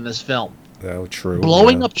happening in this film. Oh, true.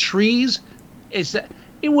 Blowing up trees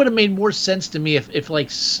it would have made more sense to me if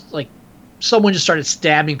like someone just started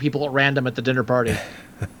stabbing people at random at the dinner party.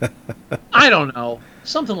 I don't know,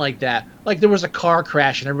 something like that. Like there was a car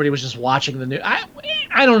crash and everybody was just watching the news. I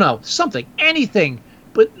don't know, anything.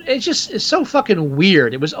 But it's so fucking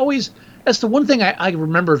weird. It was always. That's the one thing I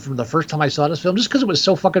remember from the first time I saw this film, just because it was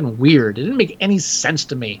so fucking weird. It didn't make any sense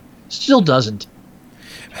to me. Still doesn't.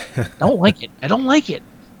 I don't like it. I don't like it.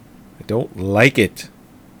 I don't like it.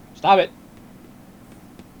 Stop it.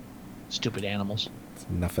 Stupid animals.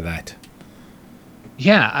 Enough of that.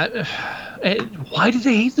 Yeah. Why do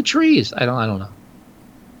they hate the trees? I don't know.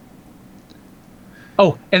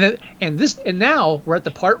 Oh, and now we're at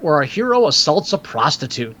the part where our hero assaults a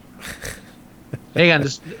prostitute. Hang on,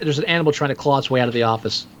 there's an animal trying to claw its way out of the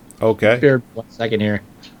office. Okay. Bear 1 second here.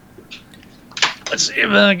 Let's see if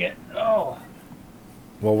I can get. Oh.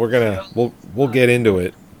 Well, we'll get into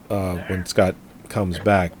it when Scott comes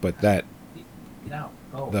back. But the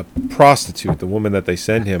prostitute, the woman that they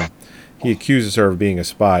send him, he accuses her of being a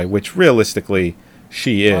spy, which realistically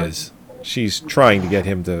she is. She's trying to get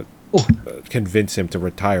him to convince him to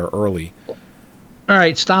retire early. All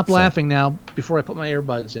right, stop laughing now before I put my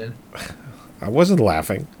earbuds in. I wasn't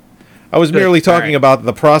laughing. I was merely talking about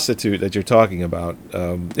the prostitute that you're talking about.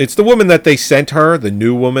 It's the woman that they sent her, the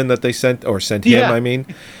new woman that they sent him, I mean.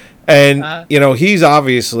 And, he's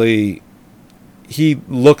obviously, he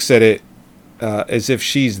looks at it as if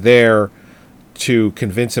she's there to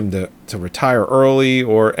convince him to retire early,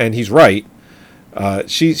 and he's right.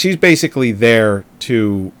 She's basically there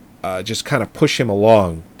to just kind of push him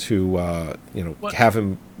along to, have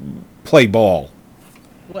him play ball.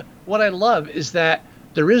 What I love is that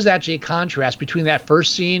there is actually a contrast between that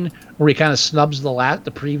first scene where he kind of snubs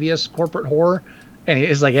the previous corporate whore, and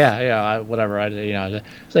he's like, whatever.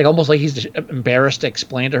 It's like almost like he's embarrassed to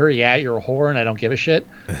explain to her, yeah, you're a whore and I don't give a shit.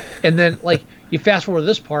 And then like you fast forward to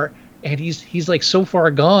this part, and he's like so far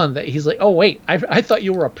gone that he's like, oh wait, I thought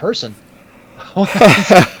you were a person.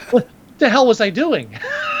 What the hell was I doing?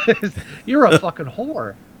 You're a fucking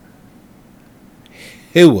whore.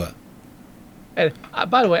 Who? And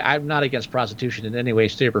by the way, I'm not against prostitution in any way,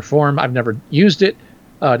 shape, or form. I've never used it,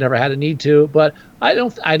 never had a need to, but I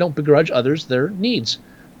don't begrudge others their needs.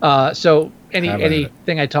 So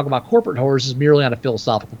anything I talk about corporate whores is merely on a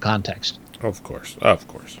philosophical context. Of course.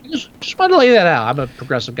 Just want to lay that out. I'm a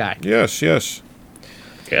progressive guy. Yes. Found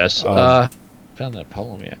that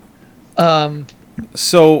poem yet.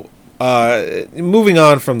 So, moving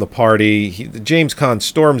on from the party, James Caan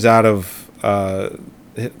storms out of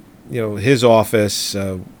his office.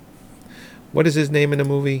 What is his name in the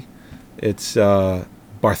movie? It's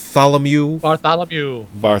Bartholomew.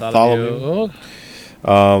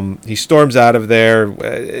 He storms out of there,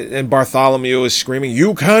 and Bartholomew is screaming,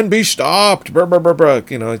 "You can be stopped!" Brr, brr, brr, brr.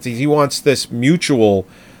 He wants this mutual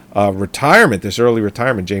retirement, this early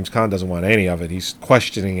retirement. James Caan doesn't want any of it. He's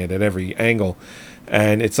questioning it at every angle.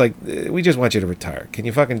 And it's like, we just want you to retire. Can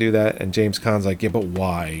you fucking do that? And James Caan's like, yeah, but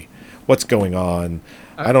why? What's going on?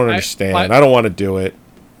 I don't understand. I don't want to do it.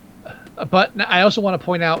 But I also want to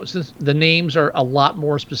point out, since the names are a lot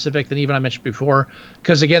more specific than even I mentioned before,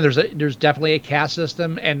 because again, there's definitely a caste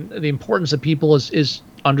system, and the importance of people is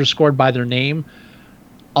underscored by their name.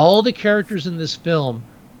 All the characters in this film,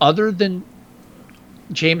 other than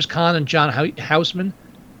James Caan and John Houseman,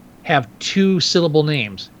 have 2-syllable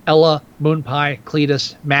names: Ella, Moonpie,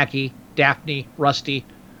 Cletus, Mackie, Daphne, Rusty.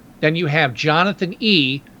 Then you have Jonathan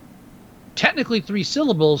E., technically 3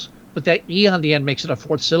 syllables, but that E on the end makes it a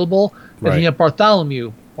 4th syllable. And then you have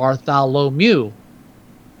Bartholomew.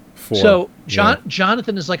 So Yeah.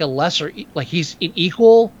 Jonathan is like a lesser, like he's an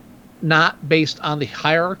equal, not based on the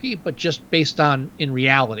hierarchy, but just based on in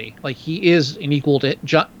reality. Like he is an equal to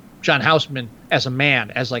John Houseman as a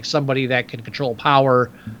man, as like somebody that can control power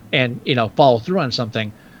and follow through on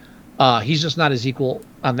something. He's just not as equal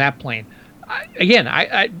on that plane.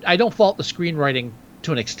 I don't fault the screenwriting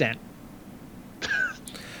to an extent.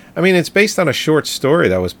 I mean, it's based on a short story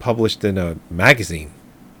that was published in a magazine.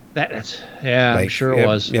 I'm sure it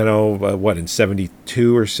was. What, in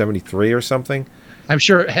 72 or 73 or something? I'm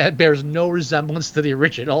sure it bears no resemblance to the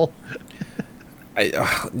original.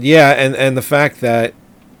 Yeah, and the fact that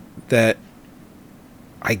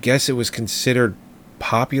I guess it was considered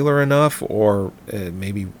popular enough or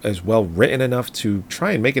maybe as well written enough to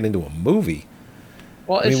try and make it into a movie.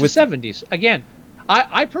 Well, it's the 70s. Again,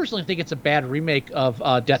 I personally think it's a bad remake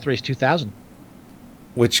of Death Race 2000.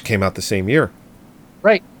 Which came out the same year.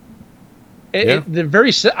 Right. Yeah.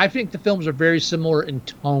 I think the films are very similar in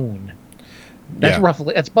tone. That's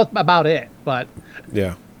about it. But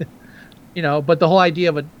yeah, but the whole idea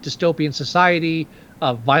of a dystopian society,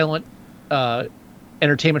 of violent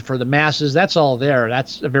entertainment for the masses, that's all there.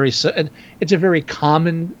 It's a very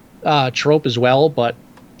common trope as well. But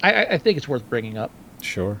I think it's worth bringing up.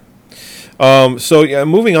 Sure. So yeah,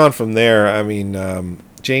 moving on from there. I mean,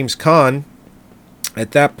 James Caan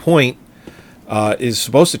at that point is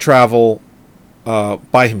supposed to travel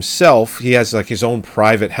by himself. He has like his own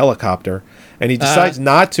private helicopter, and he decides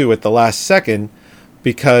not to at the last second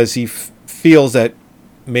because he feels that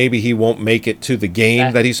maybe he won't make it to the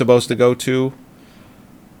game that he's supposed to go to.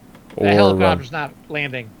 The helicopter's not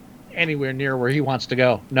landing anywhere near where he wants to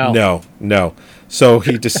go. No. So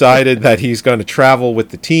he decided that he's going to travel with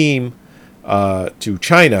the team to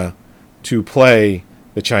China to play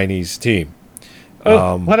the Chinese team. When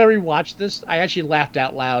I rewatched this, I actually laughed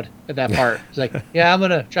out loud at that part. It's like, yeah, I'm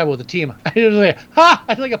going to travel with the team. I was like, ha!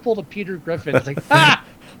 I feel like I pulled a Peter Griffin. It's like, ha!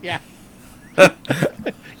 Yeah.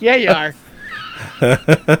 Yeah, you are.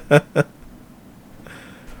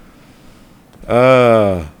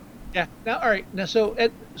 Yeah. Now, all right. Now, so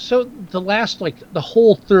the last, the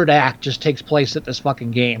whole third act just takes place at this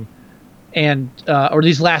fucking game, and or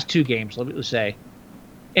these last two games, let me say,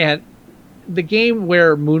 and the game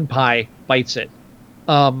where Moon Pie bites it.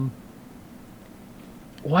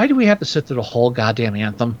 Why do we have to sit through the whole goddamn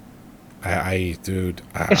anthem?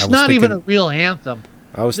 It's not even a real anthem.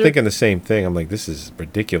 I was thinking the same thing. I'm like, this is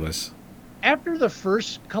ridiculous. After the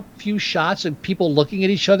first few shots and people looking at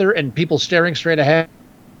each other and people staring straight ahead,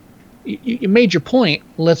 you made your point.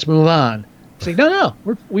 Let's move on. It's like, no.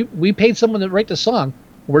 We paid someone to write the song.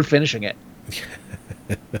 We're finishing it.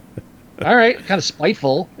 All right, kind of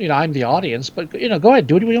spiteful. I'm the audience, but go ahead,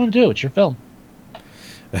 do what you want to do. It's your film.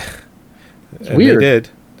 It's weird. They did.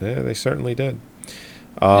 Yeah, they certainly did.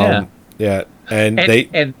 Yeah,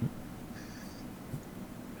 and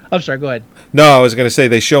I'm sorry. Go ahead. No, I was going to say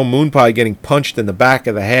they show Moon Pie getting punched in the back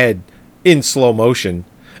of the head in slow motion,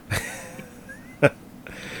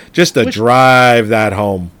 just to drive that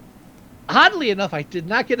home. Oddly enough, I did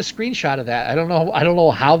not get a screenshot of that. I don't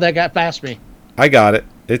know how that got past me. I got it.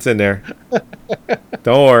 It's in there.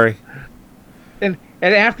 Don't worry. And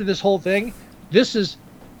after this whole thing, this is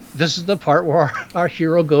the part where our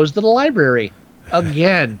hero goes to the library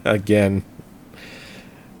again. Again.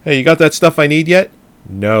 Hey, you got that stuff I need yet?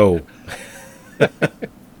 No.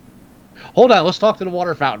 Hold on, let's talk to the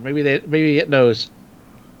water fountain. Maybe it knows.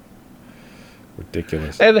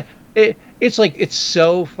 Ridiculous. And it's like, it's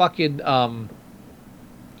so fucking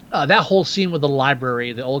that whole scene with the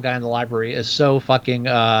library, the old guy in the library, is so fucking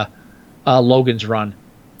Logan's Run.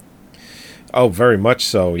 Oh, very much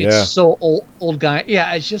so. Yeah. It's so old guy.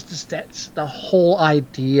 Yeah, it's just that's the whole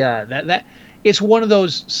idea that it's one of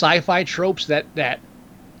those sci-fi tropes that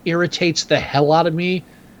irritates the hell out of me,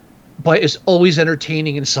 but is always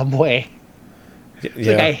entertaining in some way. It's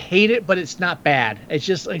like, I hate it, but it's not bad. It's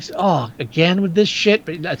just like, again with this shit,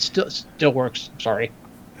 but that still works. I'm sorry.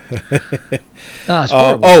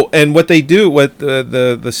 And what they do, what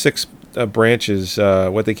the six branches,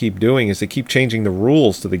 what they keep doing is they keep changing the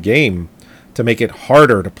rules to the game to make it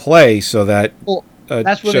harder to play, so that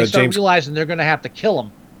that's where they start realizing they're going to have to kill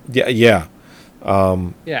him. Yeah.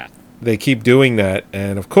 They keep doing that,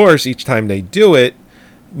 and of course, each time they do it,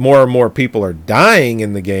 more and more people are dying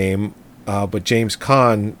in the game, but James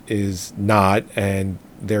Caan is not, and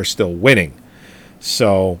they're still winning.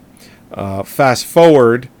 So, fast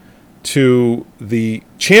forward to the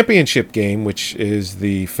championship game, which is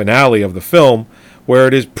the finale of the film, where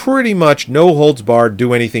it is pretty much no holds barred,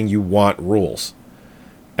 do anything you want rules.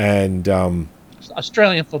 And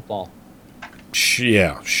Australian football.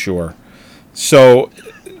 Yeah, sure. So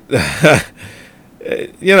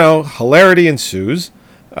hilarity ensues.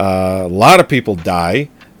 A lot of people die.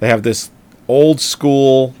 They have this old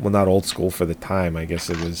school, well, not old school for the time. I guess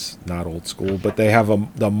it was not old school, but they have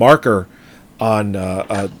the marker on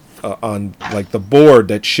like the board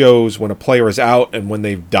that shows when a player is out and when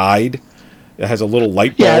they've died. It has a little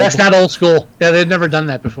light bulb. Yeah, that's not old school. Yeah, they've never done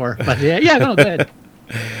that before. But no, go ahead.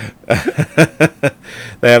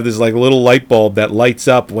 They have this like little light bulb that lights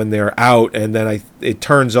up when they're out, and then it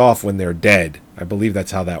turns off when they're dead. I believe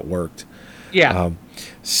that's how that worked. Yeah.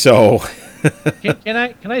 So, can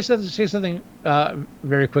I say something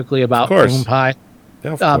very quickly about course. Moon Pie?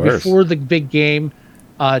 Yeah, of course. Before the big game,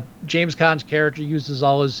 James Caan's character uses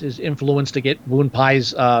all his influence to get Moon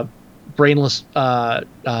Pie's brainless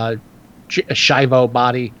Shivo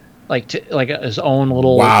body like his own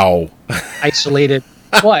little isolated.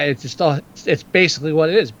 What it's basically what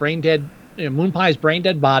it is. Brain dead. Moon Pie's brain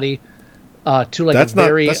dead body. To like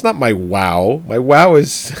that's not my wow. My wow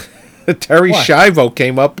is Terry Schiavo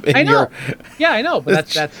came up in your. Yeah, I know, but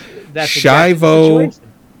that's Schiavo exactly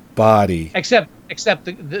body. Except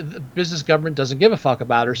the business government doesn't give a fuck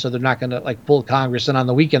about her, so they're not going to like pull Congress in on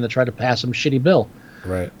the weekend to try to pass some shitty bill.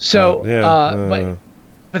 Right. So,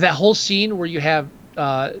 but that whole scene where you have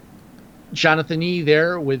Jonathan Yee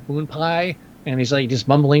there with Moon Pie, and he's like just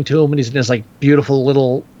mumbling to him, and he's in this like beautiful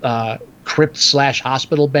little crypt /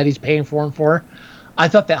 hospital bed he's paying for him for. I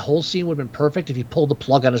thought that whole scene would have been perfect if he pulled the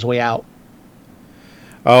plug on his way out.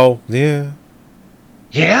 Oh yeah.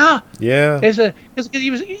 Yeah. Yeah.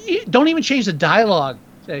 Don't even change the dialogue.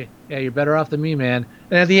 Say, yeah, you're better off than me, man.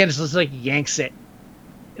 And at the end, it's just like yanks it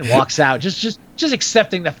and walks out. Just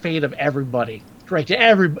accepting the fate of everybody. Right?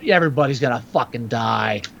 Everybody's gonna fucking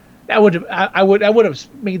die. I would have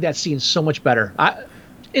made that scene so much better.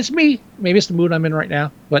 It's me. Maybe it's the mood I'm in right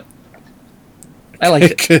now, but I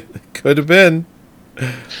like it. Could have been.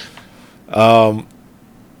 I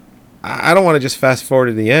don't want to just fast forward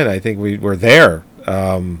to the end. I think we're there.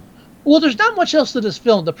 Well, there's not much else to this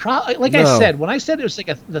film. I said, when I said it was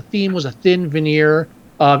like the theme was a thin veneer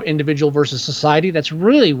of individual versus society, that's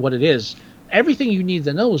really what it is. Everything you need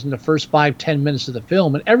to know is in the first 5-10 minutes of the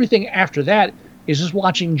film, and everything after that is just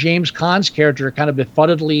watching James Caan's character kind of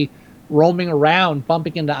befuddledly roaming around,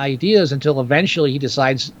 bumping into ideas until eventually he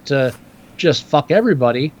decides to just fuck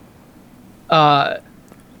everybody. And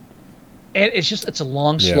it's a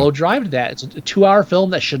long, slow drive to that. It's a 2-hour film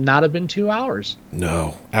that should not have been 2 hours.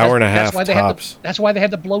 No, hour and a half tops. That's why they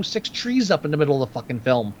had to blow 6 trees up in the middle of the fucking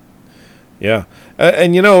film. Yeah,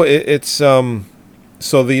 and it's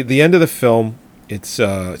so the end of the film, it's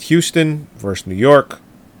Houston versus New York,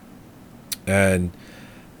 and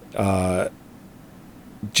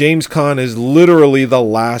James Caan is literally the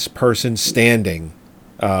last person standing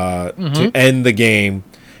to end the game.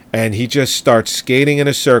 And he just starts skating in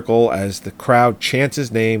a circle as the crowd chants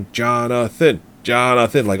his name, Jonathan,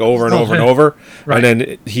 like over and over and over. Right. And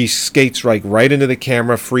then he skates right into the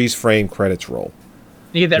camera, freeze frame, credits roll.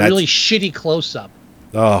 You get that really shitty close-up.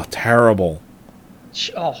 Oh, terrible.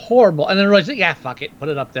 Oh, horrible. And then everybody's like, yeah, fuck it, put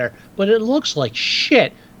it up there. But it looks like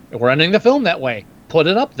shit. We're ending the film that way. Put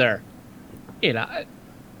it up there.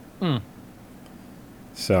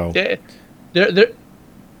 So.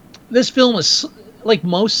 This film is... like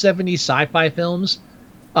most 70s sci-fi films,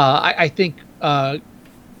 I think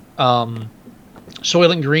Soylent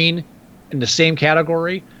Green in the same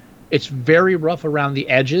category. It's very rough around the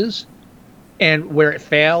edges, and where it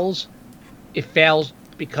fails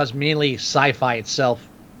because mainly sci-fi itself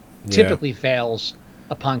typically fails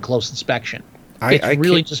upon close inspection.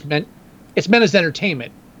 It's meant as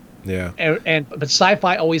entertainment. Yeah. But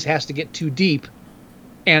sci-fi always has to get too deep,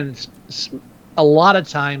 and a lot of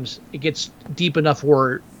times it gets deep enough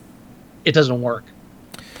where it doesn't work.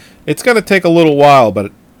 It's going to take a little while,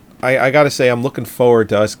 but I got to say I'm looking forward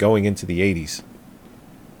to us going into the 80s.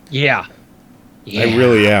 Yeah. I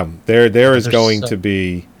really am. There is going to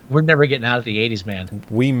be... We're never getting out of the 80s, man.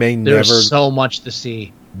 We may There's never... so much to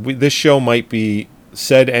see. This show might be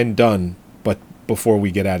said and done, but before we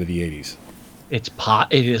get out of the 80s. It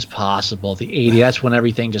is possible. The 80s, that's when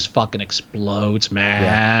everything just fucking explodes,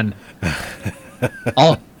 man. Yeah.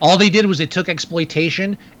 all they did was they took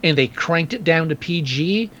exploitation and they cranked it down to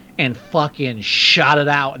PG and fucking shot it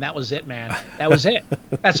out, and that was it, man. That was it.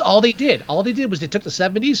 That's all they did. All they did was they took the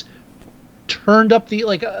 70s, turned up the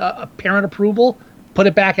a parent approval, put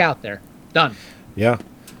it back out there. Done. Yeah.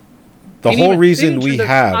 The whole reason we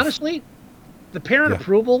have... Honestly, the parent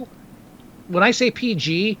approval, when I say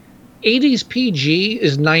PG, 80s PG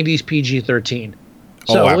is 90s PG-13.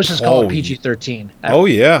 So let's just call it PG-13. Oh,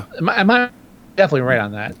 yeah. Am I definitely right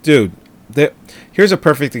on that? Dude, Here's a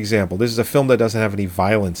perfect example. This is a film that doesn't have any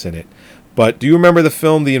violence in it. But do you remember the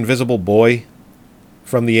film The Invisible Boy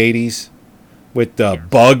from the 80s? With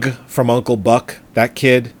Bug from Uncle Buck, that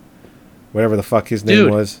kid, whatever the fuck his name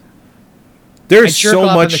was. There's I jerk so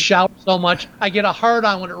off much. in the shower so much, I get a hard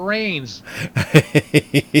on when it rains.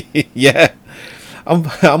 Yeah, I'm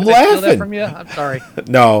Did I steal that laughing. from you? I'm sorry.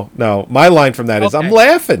 No. My line from that is I'm Okay.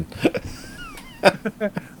 laughing.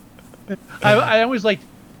 I always liked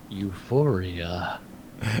Euphoria.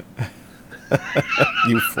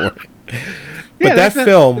 Euphoria. Yeah, But that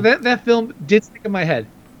film, that film did stick in my head.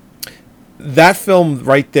 that film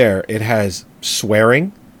right there, it has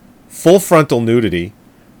swearing, full frontal nudity,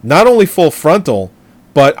 not only full frontal,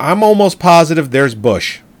 but I'm almost positive there's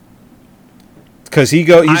Bush. Because he's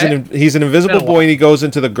an invisible been a boy while. and he goes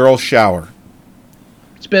into the girl's shower.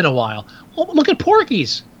 It's been a while. Oh, look at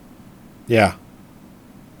Porky's. Yeah.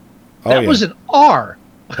 That was an R.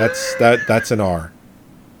 That's an R.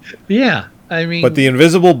 Yeah, I mean, But the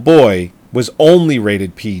Invisible Boy was only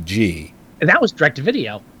rated PG. and that was direct to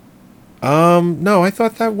video. No, I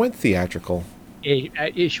thought that went theatrical.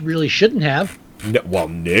 It really shouldn't have.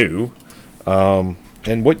 No.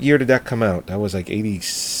 And what year did that come out? That was like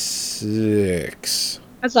 86.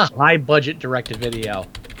 That's a high budget direct to video.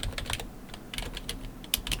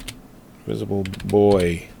 Invisible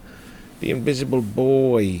Boy. The Invisible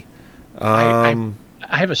Boy. I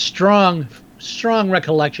have a strong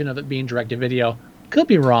recollection of it being direct to video. Could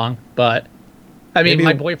be wrong, but I mean, Maybe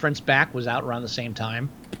My it- Boyfriend's Back was out around the same time.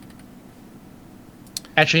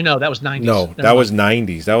 Actually, no, that was 90s. No, Never that was mind.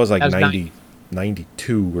 90s. That was like That was 90,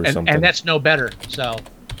 92 or something. And that's no better. So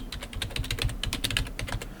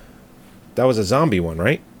That was a zombie one,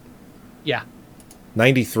 right? yeah,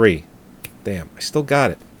 93. Damn, I still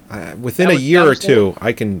got it. Within That a was- year that or was the two,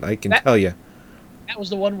 I can tell you. that was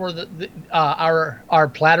the one where our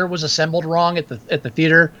platter was assembled wrong at the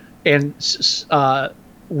theater, and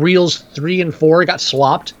reels 3 and 4 got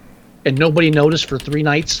swapped, and nobody noticed for 3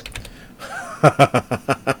 nights.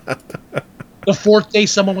 The 4th day,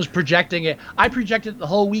 someone was projecting it. I projected it the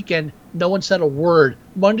whole weekend. No one said a word.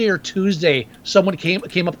 Monday or Tuesday, someone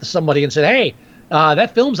came up to somebody and said, "Hey,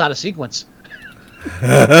 that film's out of sequence."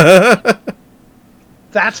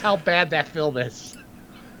 That's how bad that film is.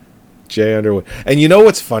 Jay Underwood. And you know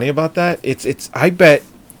what's funny about that? It's I bet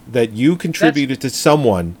that you contributed to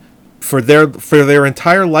someone for their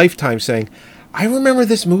entire lifetime saying, "I remember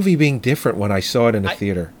this movie being different when I saw it in a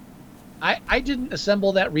theater." I didn't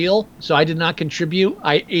assemble that reel, so I did not contribute.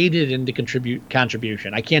 I aided in the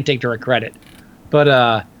contribution. I can't take direct credit. But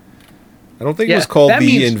I don't think it Yeah, was called that The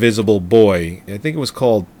means- Invisible Boy. I think it was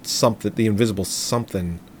called something, The Invisible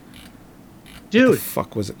something. What the dude,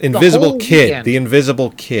 fuck was it? Invisible whole Kid. weekend. The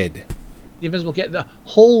Invisible Kid. the Invisible Kid, the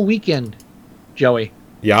whole weekend, Joey,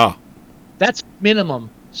 Yeah. that's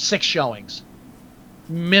minimum 6 showings.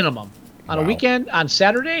 Minimum. On a Wow. weekend, on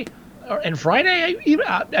Saturday and Friday,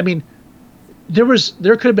 I mean, there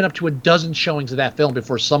could have been up to a dozen showings of that film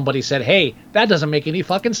before somebody said, "Hey, that doesn't make any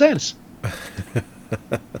fucking sense."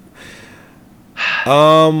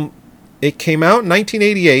 It came out in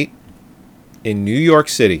 1988 in New York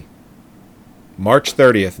City. March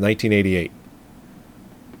 30th, 1988.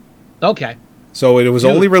 Okay. So it was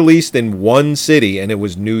Dude. only released in one city, and it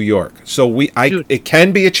was New York. So Dude. it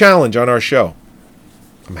can be a challenge on our show.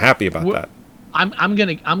 I'm happy about Wh- that. I'm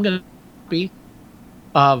gonna be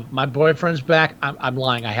My Boyfriend's Back. I'm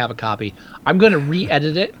lying. I have a copy. I'm gonna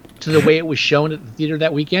re-edit it to the way it was shown at the theater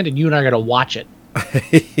that weekend, and you and I are gonna watch it.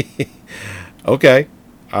 Okay.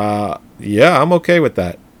 Yeah, I'm okay with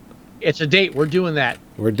that. It's a date. We're doing that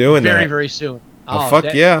We're doing very that. very soon. Oh,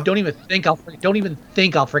 fuck yeah. Don't even think I'll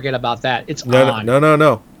forget about that. It's No, on.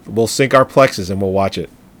 no. We'll sync our plexus and we'll watch it.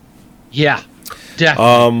 Yeah.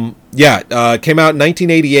 Definitely. Came out in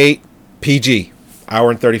 1988, PG,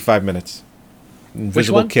 hour and 35 minutes.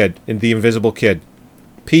 Invisible one? Kid, in The Invisible Kid,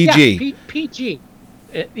 PG. Yeah, PG.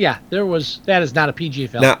 That is not a PG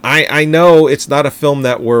film. Now I know it's not a film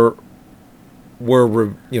that we're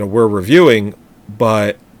reviewing,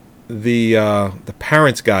 but the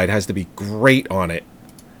Parents Guide has to be great on it.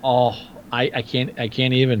 Oh, I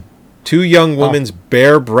can't even. 2 young women's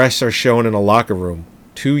bare breasts are shown in a locker room.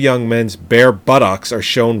 2 young men's bare buttocks are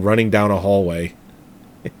shown running down a hallway.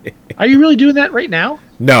 Are you really doing that right now?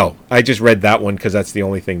 No, I just read that one because that's the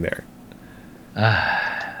only thing there.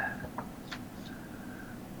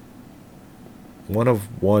 One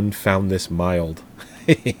of one found this mild.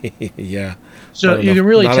 Yeah. So Not you enough- can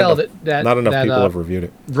really not tell enough- that not enough that, people have reviewed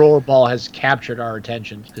it. Rollerball has captured our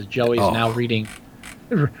attention because Joey's Oh. now reading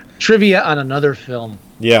Trivia on another film.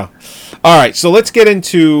 Yeah. All right. So let's get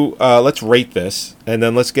into let's rate this, and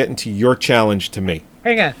then let's get into your challenge to me.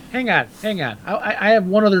 Hang on. I have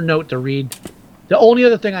one other note to read. The only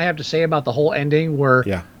other thing I have to say about the whole ending, where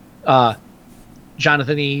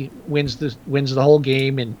Jonathan E wins the whole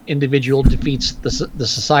game, and individual defeats the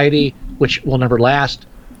society, which will never last,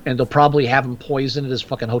 and they'll probably have him poisoned at his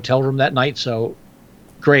fucking hotel room that night. So,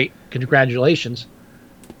 great, congratulations.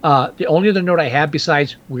 The only other note I have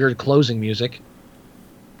besides weird closing music,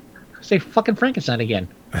 say fucking Frankenstein again.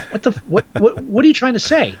 What are you trying to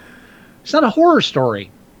say? It's not a horror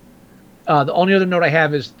story. The only other note I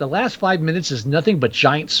have is the last 5 minutes is nothing but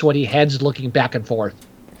giant sweaty heads looking back and forth.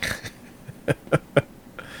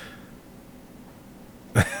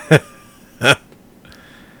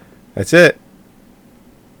 That's it.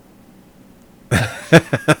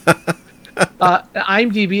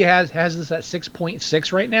 IMDb has this at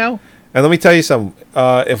 6.6 right now. And let me tell you something.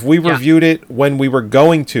 If we reviewed it when we were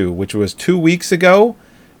going to, which was 2 weeks ago,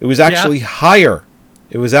 it was actually higher.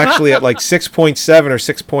 It was actually at like 6.7 or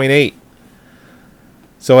 6.8.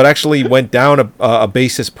 So it actually went down a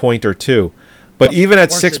basis point or two. But even at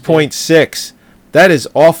 6.6, that is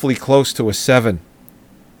awfully close to a 7.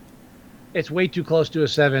 It's way too close to a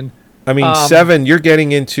 7. I mean, 7, you're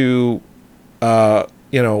getting into,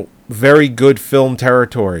 very good film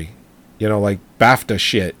territory. Like BAFTA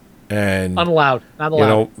shit. And not allowed.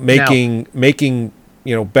 making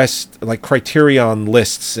best, like, Criterion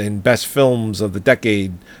lists and best films of the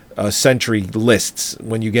decade, century lists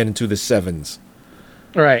when you get into the 7s.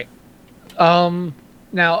 Right.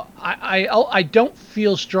 Now I don't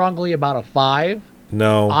feel strongly about a 5.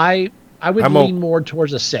 No. I would lean more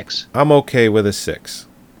towards a 6. I'm okay with a 6.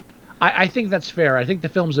 I think that's fair. I think the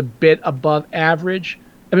film's a bit above average.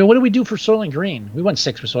 I mean, what did we do for Soylent Green? We went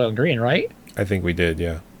 6 for Soylent Green, right? I think we did,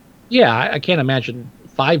 yeah. Yeah, I can't imagine.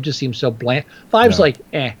 5 just seems so bland. 5's like,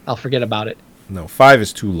 I'll forget about it. No, 5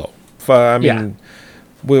 is too low.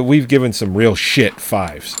 We've given some real shit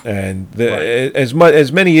 5s, and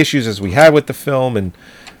as many issues as we had with the film, and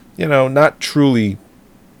not truly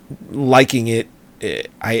liking it.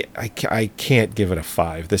 I can't give it a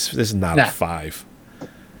 5. This is not a 5.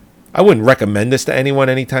 I wouldn't recommend this to anyone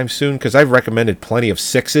anytime soon, because I've recommended plenty of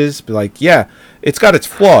 6s. Be like, yeah, it's got its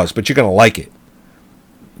flaws, but you're gonna like it.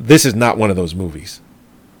 This is not one of those movies.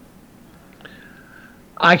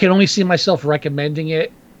 I can only see myself recommending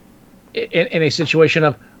it in a situation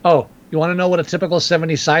of, oh, you want to know what a typical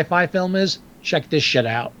 70s sci-fi film is? Check this shit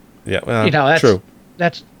out. Yeah, well, that's true.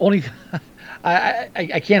 That's only.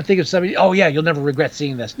 I can't think of somebody. Oh yeah, you'll never regret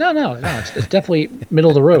seeing this. No. It's definitely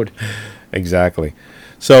middle of the road. Exactly.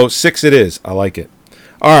 So 6 it is. I like it.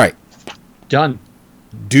 All right. Done.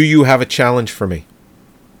 Do you have a challenge for me?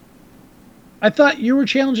 I thought you were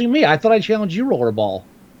challenging me. I thought I challenged you, Rollerball.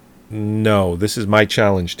 No, this is my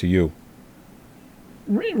challenge to you.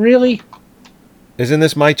 Really? Isn't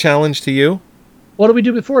this my challenge to you? What did we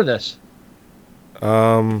do before this?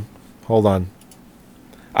 Hold on.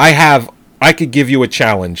 I could give you a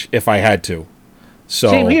challenge if I had to. So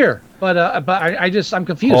same here, but I'm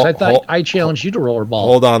confused. I thought I challenged you to Rollerball.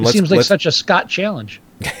 Hold on. It seems like such a Scott challenge.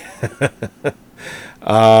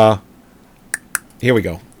 Here we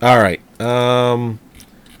go. All right.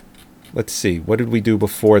 Let's see. What did we do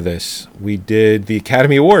before this? We did the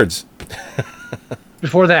Academy Awards.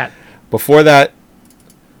 Before that,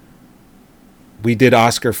 we did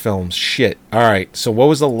Oscar films. Shit. All right. So what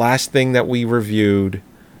was the last thing that we reviewed?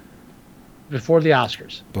 Before the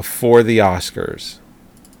Oscars.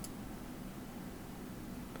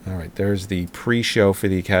 All right. There's the pre-show for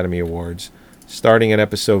the Academy Awards. Starting at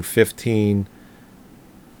episode 15.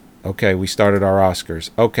 Okay, we started our Oscars.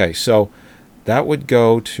 Okay, so that would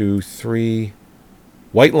go to 3.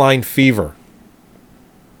 White Line Fever.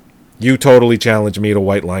 You totally challenged me to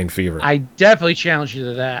White Line Fever. I definitely challenged you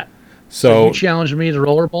to that. So you challenged me to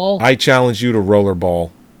Rollerball? I challenged you to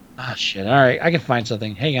Rollerball. Ah, shit. All right, I can find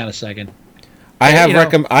something. Hang on a second. I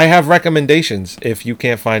have recommendations if you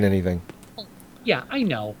can't find anything. Yeah, I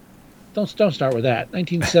know. Don't start with that.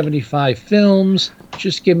 1975 films.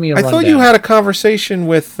 Just give me a rundown. I thought you had a conversation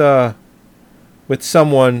with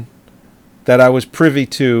someone that I was privy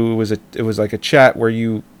to. It was like a chat where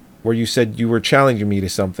you said you were challenging me to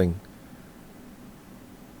something.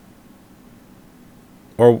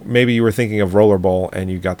 Or maybe you were thinking of Rollerball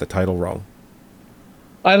and you got the title wrong.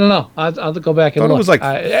 I don't know. I'll have to go back and I thought look. It was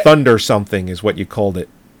like Thunder something is what you called it.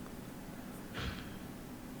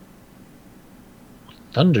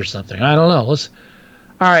 Thunder something. I don't know.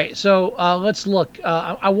 All right. So let's look.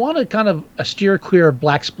 I want to kind of steer clear of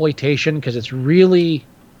blaxploitation because it's really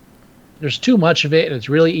There's too much of it, and it's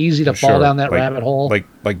really easy to fall Sure. down that Like- rabbit hole.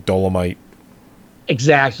 Like Dolomite.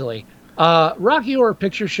 Exactly. Rocky Horror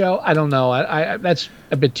Picture Show. I don't know. I that's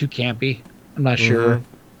a bit too campy. I'm not sure.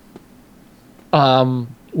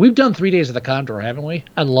 We've done 3 Days of the Condor, haven't we?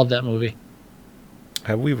 I love that movie.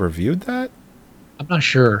 Have we reviewed that? I'm not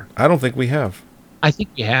sure. I don't think we have. I think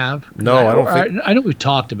we have. No, I don't think- I know we've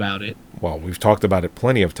talked about it. Well, we've talked about it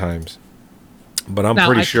plenty of times, but I'm Now,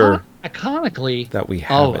 pretty sure iconically that we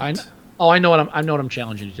Oh, haven't. I know what I'm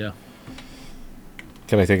challenging you to.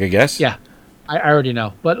 Can I take a guess? Yeah, I already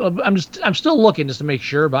know, but I'm still looking just to make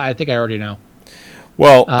sure. But I think I already know.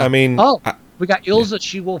 Well, I mean, We got Ilsa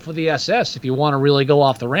She-Wolf for the SS. If you want to really go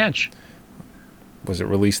off the ranch, was it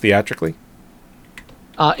released theatrically?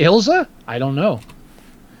 Ilsa, I don't know.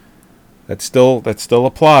 That still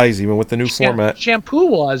applies even with the new format. Shampoo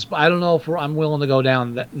was, but I don't know if I'm willing to go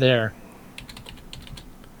down there.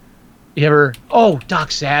 You ever? Oh,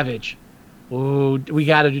 Doc Savage. Ooh, we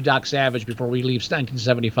got to do Doc Savage before we leave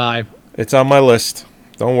 1975. It's on my list.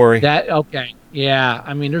 Don't worry. That okay? Yeah,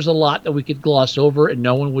 I mean, there's a lot that we could gloss over, and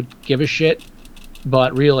no one would give a shit.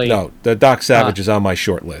 But really, No, the Doc Savage is on my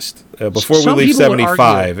short list. Before we some leave people would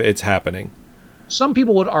 75, it's happening. some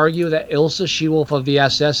people would argue that Ilsa She-Wolf of the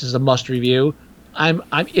SS is a must review. I'm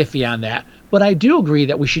iffy on that, but I do agree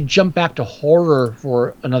that we should jump back to horror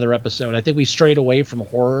for another episode. I think we strayed away from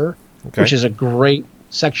horror, Okay. which is a great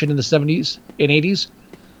section in the 70s and 80s.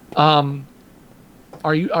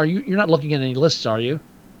 You're not looking at any lists, are you?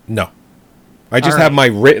 No. I just All have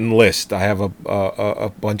right. my written list. I have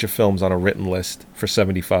a bunch of films on a written list for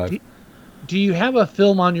 75. Do you have a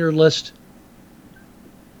film on your list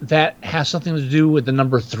that has something to do with the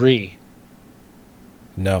number 3?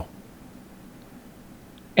 No.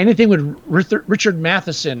 Anything with Richard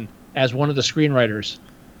Matheson as one of the screenwriters?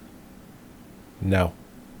 No.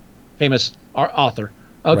 Famous author.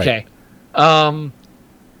 Okay.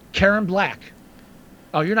 Karen Black.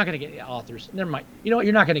 Oh, you're not going to get authors. Never mind. You know what?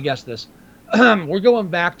 You're not going to guess this. We're going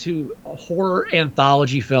back to horror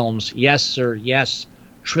anthology films. Yes, sir. Yes.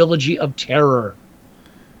 Trilogy of Terror.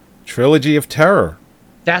 Trilogy of Terror.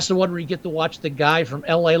 That's the one where you get to watch the guy from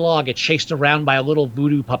L.A. Law get chased around by a little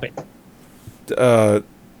voodoo puppet. Well,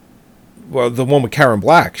 the one with Karen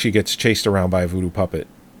Black, she gets chased around by a voodoo puppet.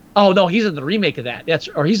 Oh, no, he's in the remake of that.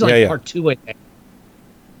 He's like Yeah. part 2, I think.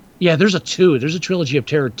 Yeah, there's a 2. There's a Trilogy of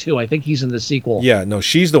Terror 2. I think he's in the sequel. Yeah, no,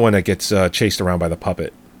 she's the one that gets chased around by the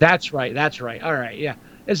puppet. That's right. All right, yeah.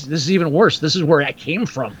 This is even worse. This is where I came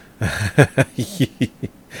from.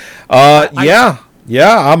 Yeah,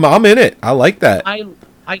 I'm in it. I like that. I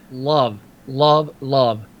love,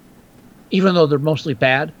 even though they're mostly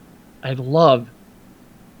bad, I love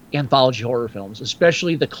anthology horror films,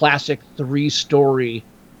 especially the classic 3-story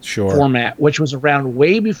Sure. format, which was around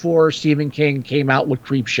way before Stephen King came out with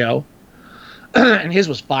Creepshow. And his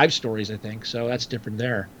was 5 stories, I think, so that's different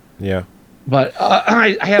there. Yeah. But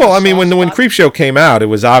I have. Well, I mean, when Creepshow came out, it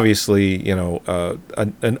was obviously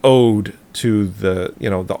an ode to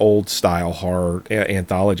the old style horror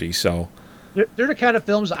anthology. So they're the kind of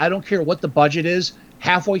films I don't care what the budget is.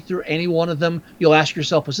 Halfway through any one of them, you'll ask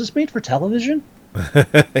yourself, "Was this made for television?"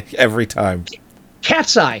 every time,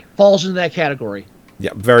 Cat's Eye falls into that category. yeah,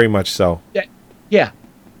 very much so. Yeah,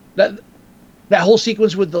 that whole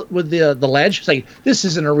sequence with the ledge. It's like, this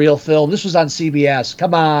isn't a real film. This was on CBS.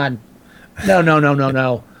 Come on.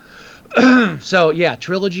 No. So yeah,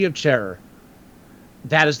 Trilogy of Terror.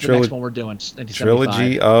 That is the next one we're doing. 1975.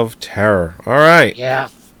 Trilogy of Terror. All right. Yeah.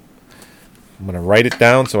 I'm gonna write it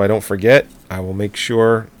down so I don't forget. I will make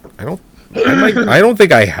sure. I don't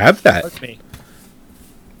think I have that. That's me.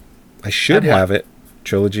 I should Have what? have it.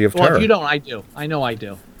 Trilogy of Well, Terror. if you don't, I do. I know I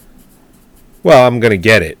do. Well, I'm gonna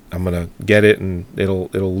get it. I'm gonna get it, and it'll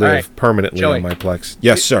live right. permanently Joey. on my Plex.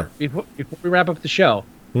 Yes, sir. Before we wrap up the show,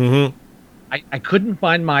 Mm-hmm. I couldn't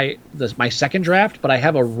find my second draft, but I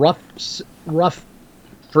have a rough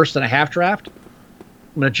first and a half draft.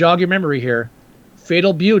 I'm going to jog your memory here.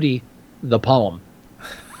 Fatal Beauty, the poem.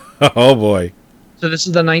 Oh boy. So this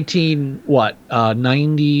is the 90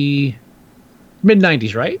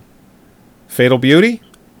 mid-90s, right? Fatal Beauty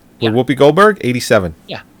with Whoopi Goldberg, 87.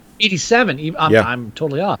 Yeah, 87. Yeah. I'm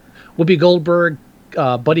totally off. Whoopi Goldberg,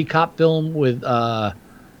 buddy cop film with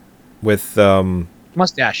With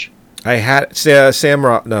mustache. I had Sam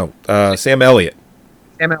Elliott. Sam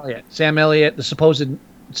Elliott, the supposed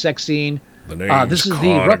sex scene. The name's This is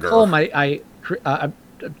the rough poem. I'm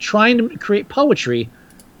trying to create poetry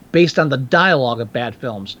based on the dialogue of bad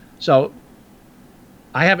films. So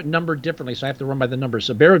I have it numbered differently, so I have to run by the numbers.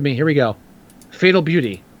 So bear with me. Here we go. Fatal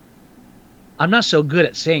Beauty. I'm not so good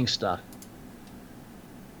at saying stuff.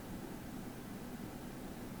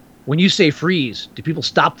 When you say freeze, do people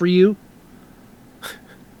stop for you?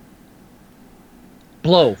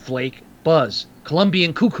 Blow, flake, buzz,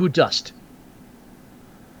 Colombian cuckoo dust.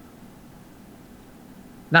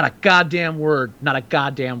 Not a goddamn word. Not a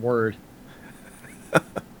goddamn word.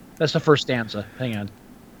 That's the first stanza. Hang on.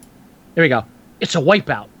 Here we go. It's a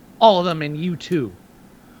wipeout. All of them and you too.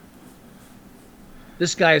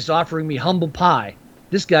 This guy is offering me humble pie.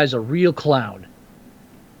 This guy's a real clown.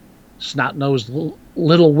 Snot-nosed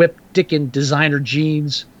little whip dickin' designer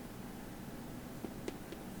jeans.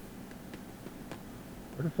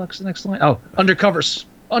 Where the fuck's the next line? Oh, undercover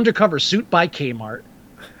suit by Kmart.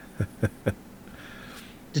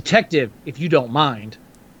 Detective, if you don't mind.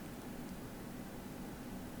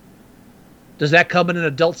 Does that come in an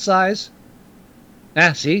adult size?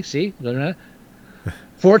 See?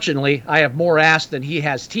 Fortunately, I have more ass than he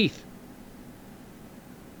has teeth.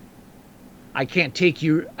 I can't take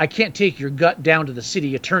your gut down to the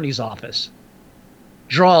city attorney's office.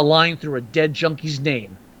 Draw a line through a dead junkie's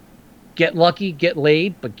name. Get lucky, get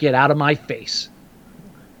laid, but get out of my face.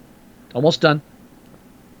 Almost done.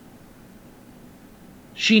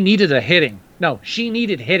 She needed a hitting. No, she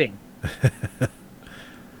needed hitting.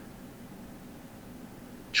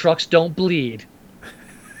 Trucks don't bleed.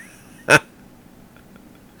 I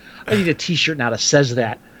need a t-shirt now that says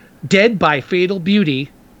that. Dead by Fatal Beauty.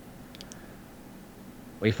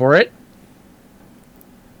 Wait for it.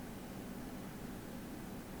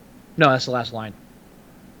 No, that's the last line.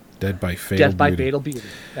 Dead by Fatal Beauty.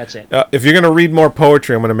 That's it. If you're going to read more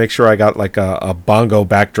poetry, I'm going to make sure I got like a bongo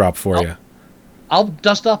backdrop for you. I'll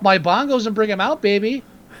dust off my bongos and bring them out, baby.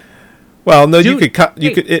 Well, no, dude,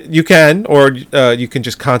 you can, or you can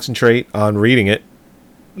just concentrate on reading it.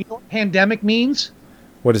 You know what pandemic means?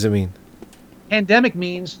 What does it mean? Pandemic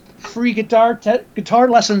means free guitar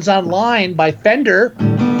lessons online by Fender.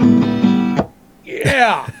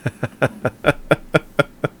 Yeah.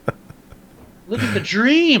 Living the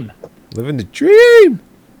dream. Living the dream.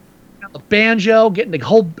 Got the banjo, getting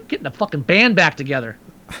the fucking band back together.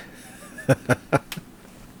 Yeah,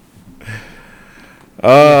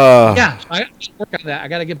 I got to work on that. I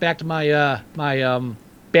got to get back to my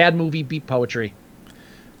bad movie beat poetry.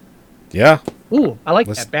 Yeah. Ooh, I like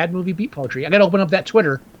that bad movie beat poetry. I got to open up that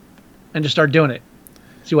Twitter and just start doing it.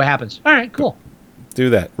 See what happens. All right, cool. Do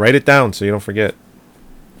that. Write it down so you don't forget.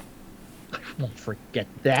 I won't forget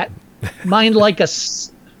that. Mind like a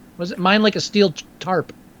steel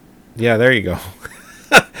tarp. Yeah, there you go.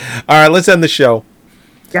 All right, let's end the show.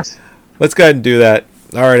 Yes. Let's go ahead and do that.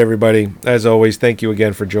 All right, everybody. As always, thank you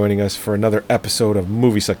again for joining us for another episode of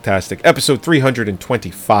Movie Sucktastic, episode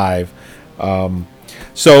 325.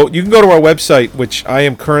 So you can go to our website, which I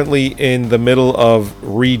am currently in the middle of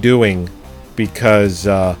redoing because,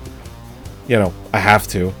 I have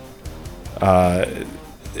to.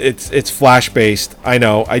 It's Flash-based. I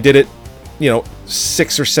know. I did it,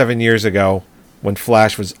 6 or 7 years ago when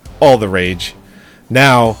Flash was all the rage.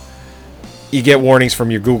 Now you get warnings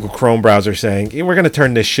from your Google Chrome browser saying, we're going to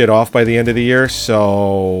turn this shit off by the end of the year,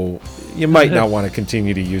 so you might not want to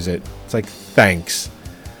continue to use it. It's like, thanks.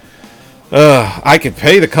 I could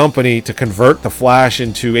pay the company to convert the Flash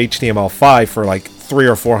into HTML5 for like $300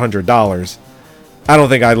 or $400. I don't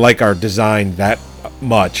think I like our design that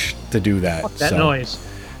much to do that. Fuck that noise.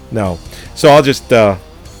 No. So I'll just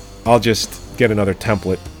get another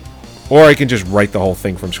template. Or I can just write the whole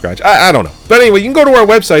thing from scratch. I don't know. But anyway, you can go to our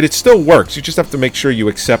website. It still works. You just have to make sure you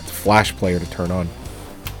accept Flash Player to turn on.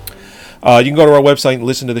 You can go to our website and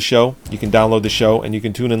listen to the show. You can download the show, and you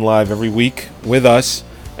can tune in live every week with us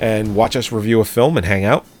and watch us review a film and hang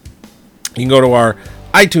out. You can go to our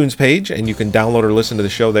iTunes page, and you can download or listen to the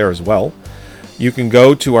show there as well. You can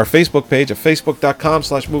go to our Facebook page at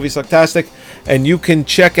facebook.com/moviesucktastic, and you can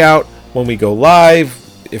check out when we go live,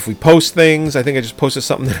 if we post things. I think I just posted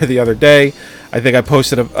something there the other day. I think I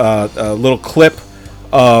posted a little clip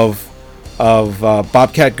of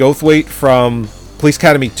Bobcat Goldthwait from Police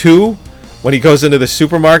Academy 2 when he goes into the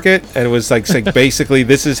supermarket, and it was like saying basically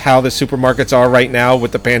this is how the supermarkets are right now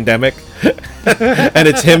with the pandemic. And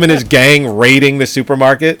it's him and his gang raiding the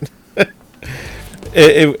supermarket.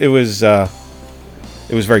 It was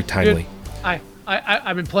very timely. Dude,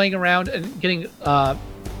 I've been playing around and getting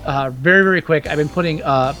very, very quick. I've been putting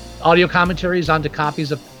audio commentaries onto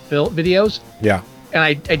copies of videos. Yeah. And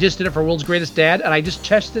I just did it for World's Greatest Dad, and I just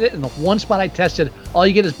tested it. And the one spot I tested, all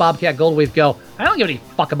you get is Bobcat Goldthwait go, I don't give any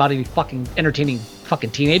fuck about any fucking entertaining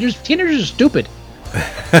fucking teenagers. Teenagers are stupid.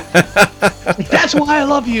 That's why I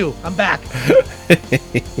love you. I'm back.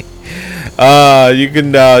 You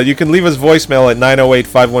can leave us voicemail at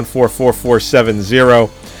 908-514-4470.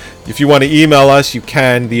 If you want to email us, you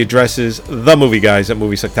can. The address is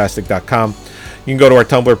themovieguys@moviesucktastic.com. You can go to our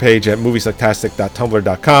Tumblr page at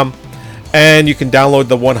moviesucktastic.tumblr.com. And you can download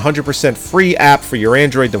the 100% free app for your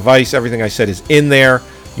Android device. Everything I said is in there.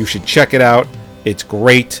 You should check it out. It's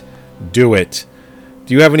great. Do it.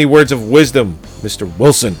 Do you have any words of wisdom, Mr.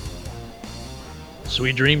 Wilson?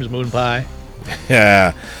 Sweet dreams, Moon Pie.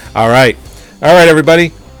 Yeah. All right. All right,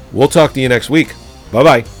 everybody. We'll talk to you next week.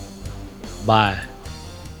 Bye-bye. Bye.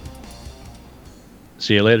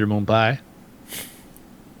 See you later, Moon Pie.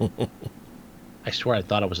 I swear I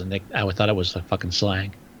thought it was a fucking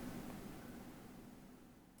slang.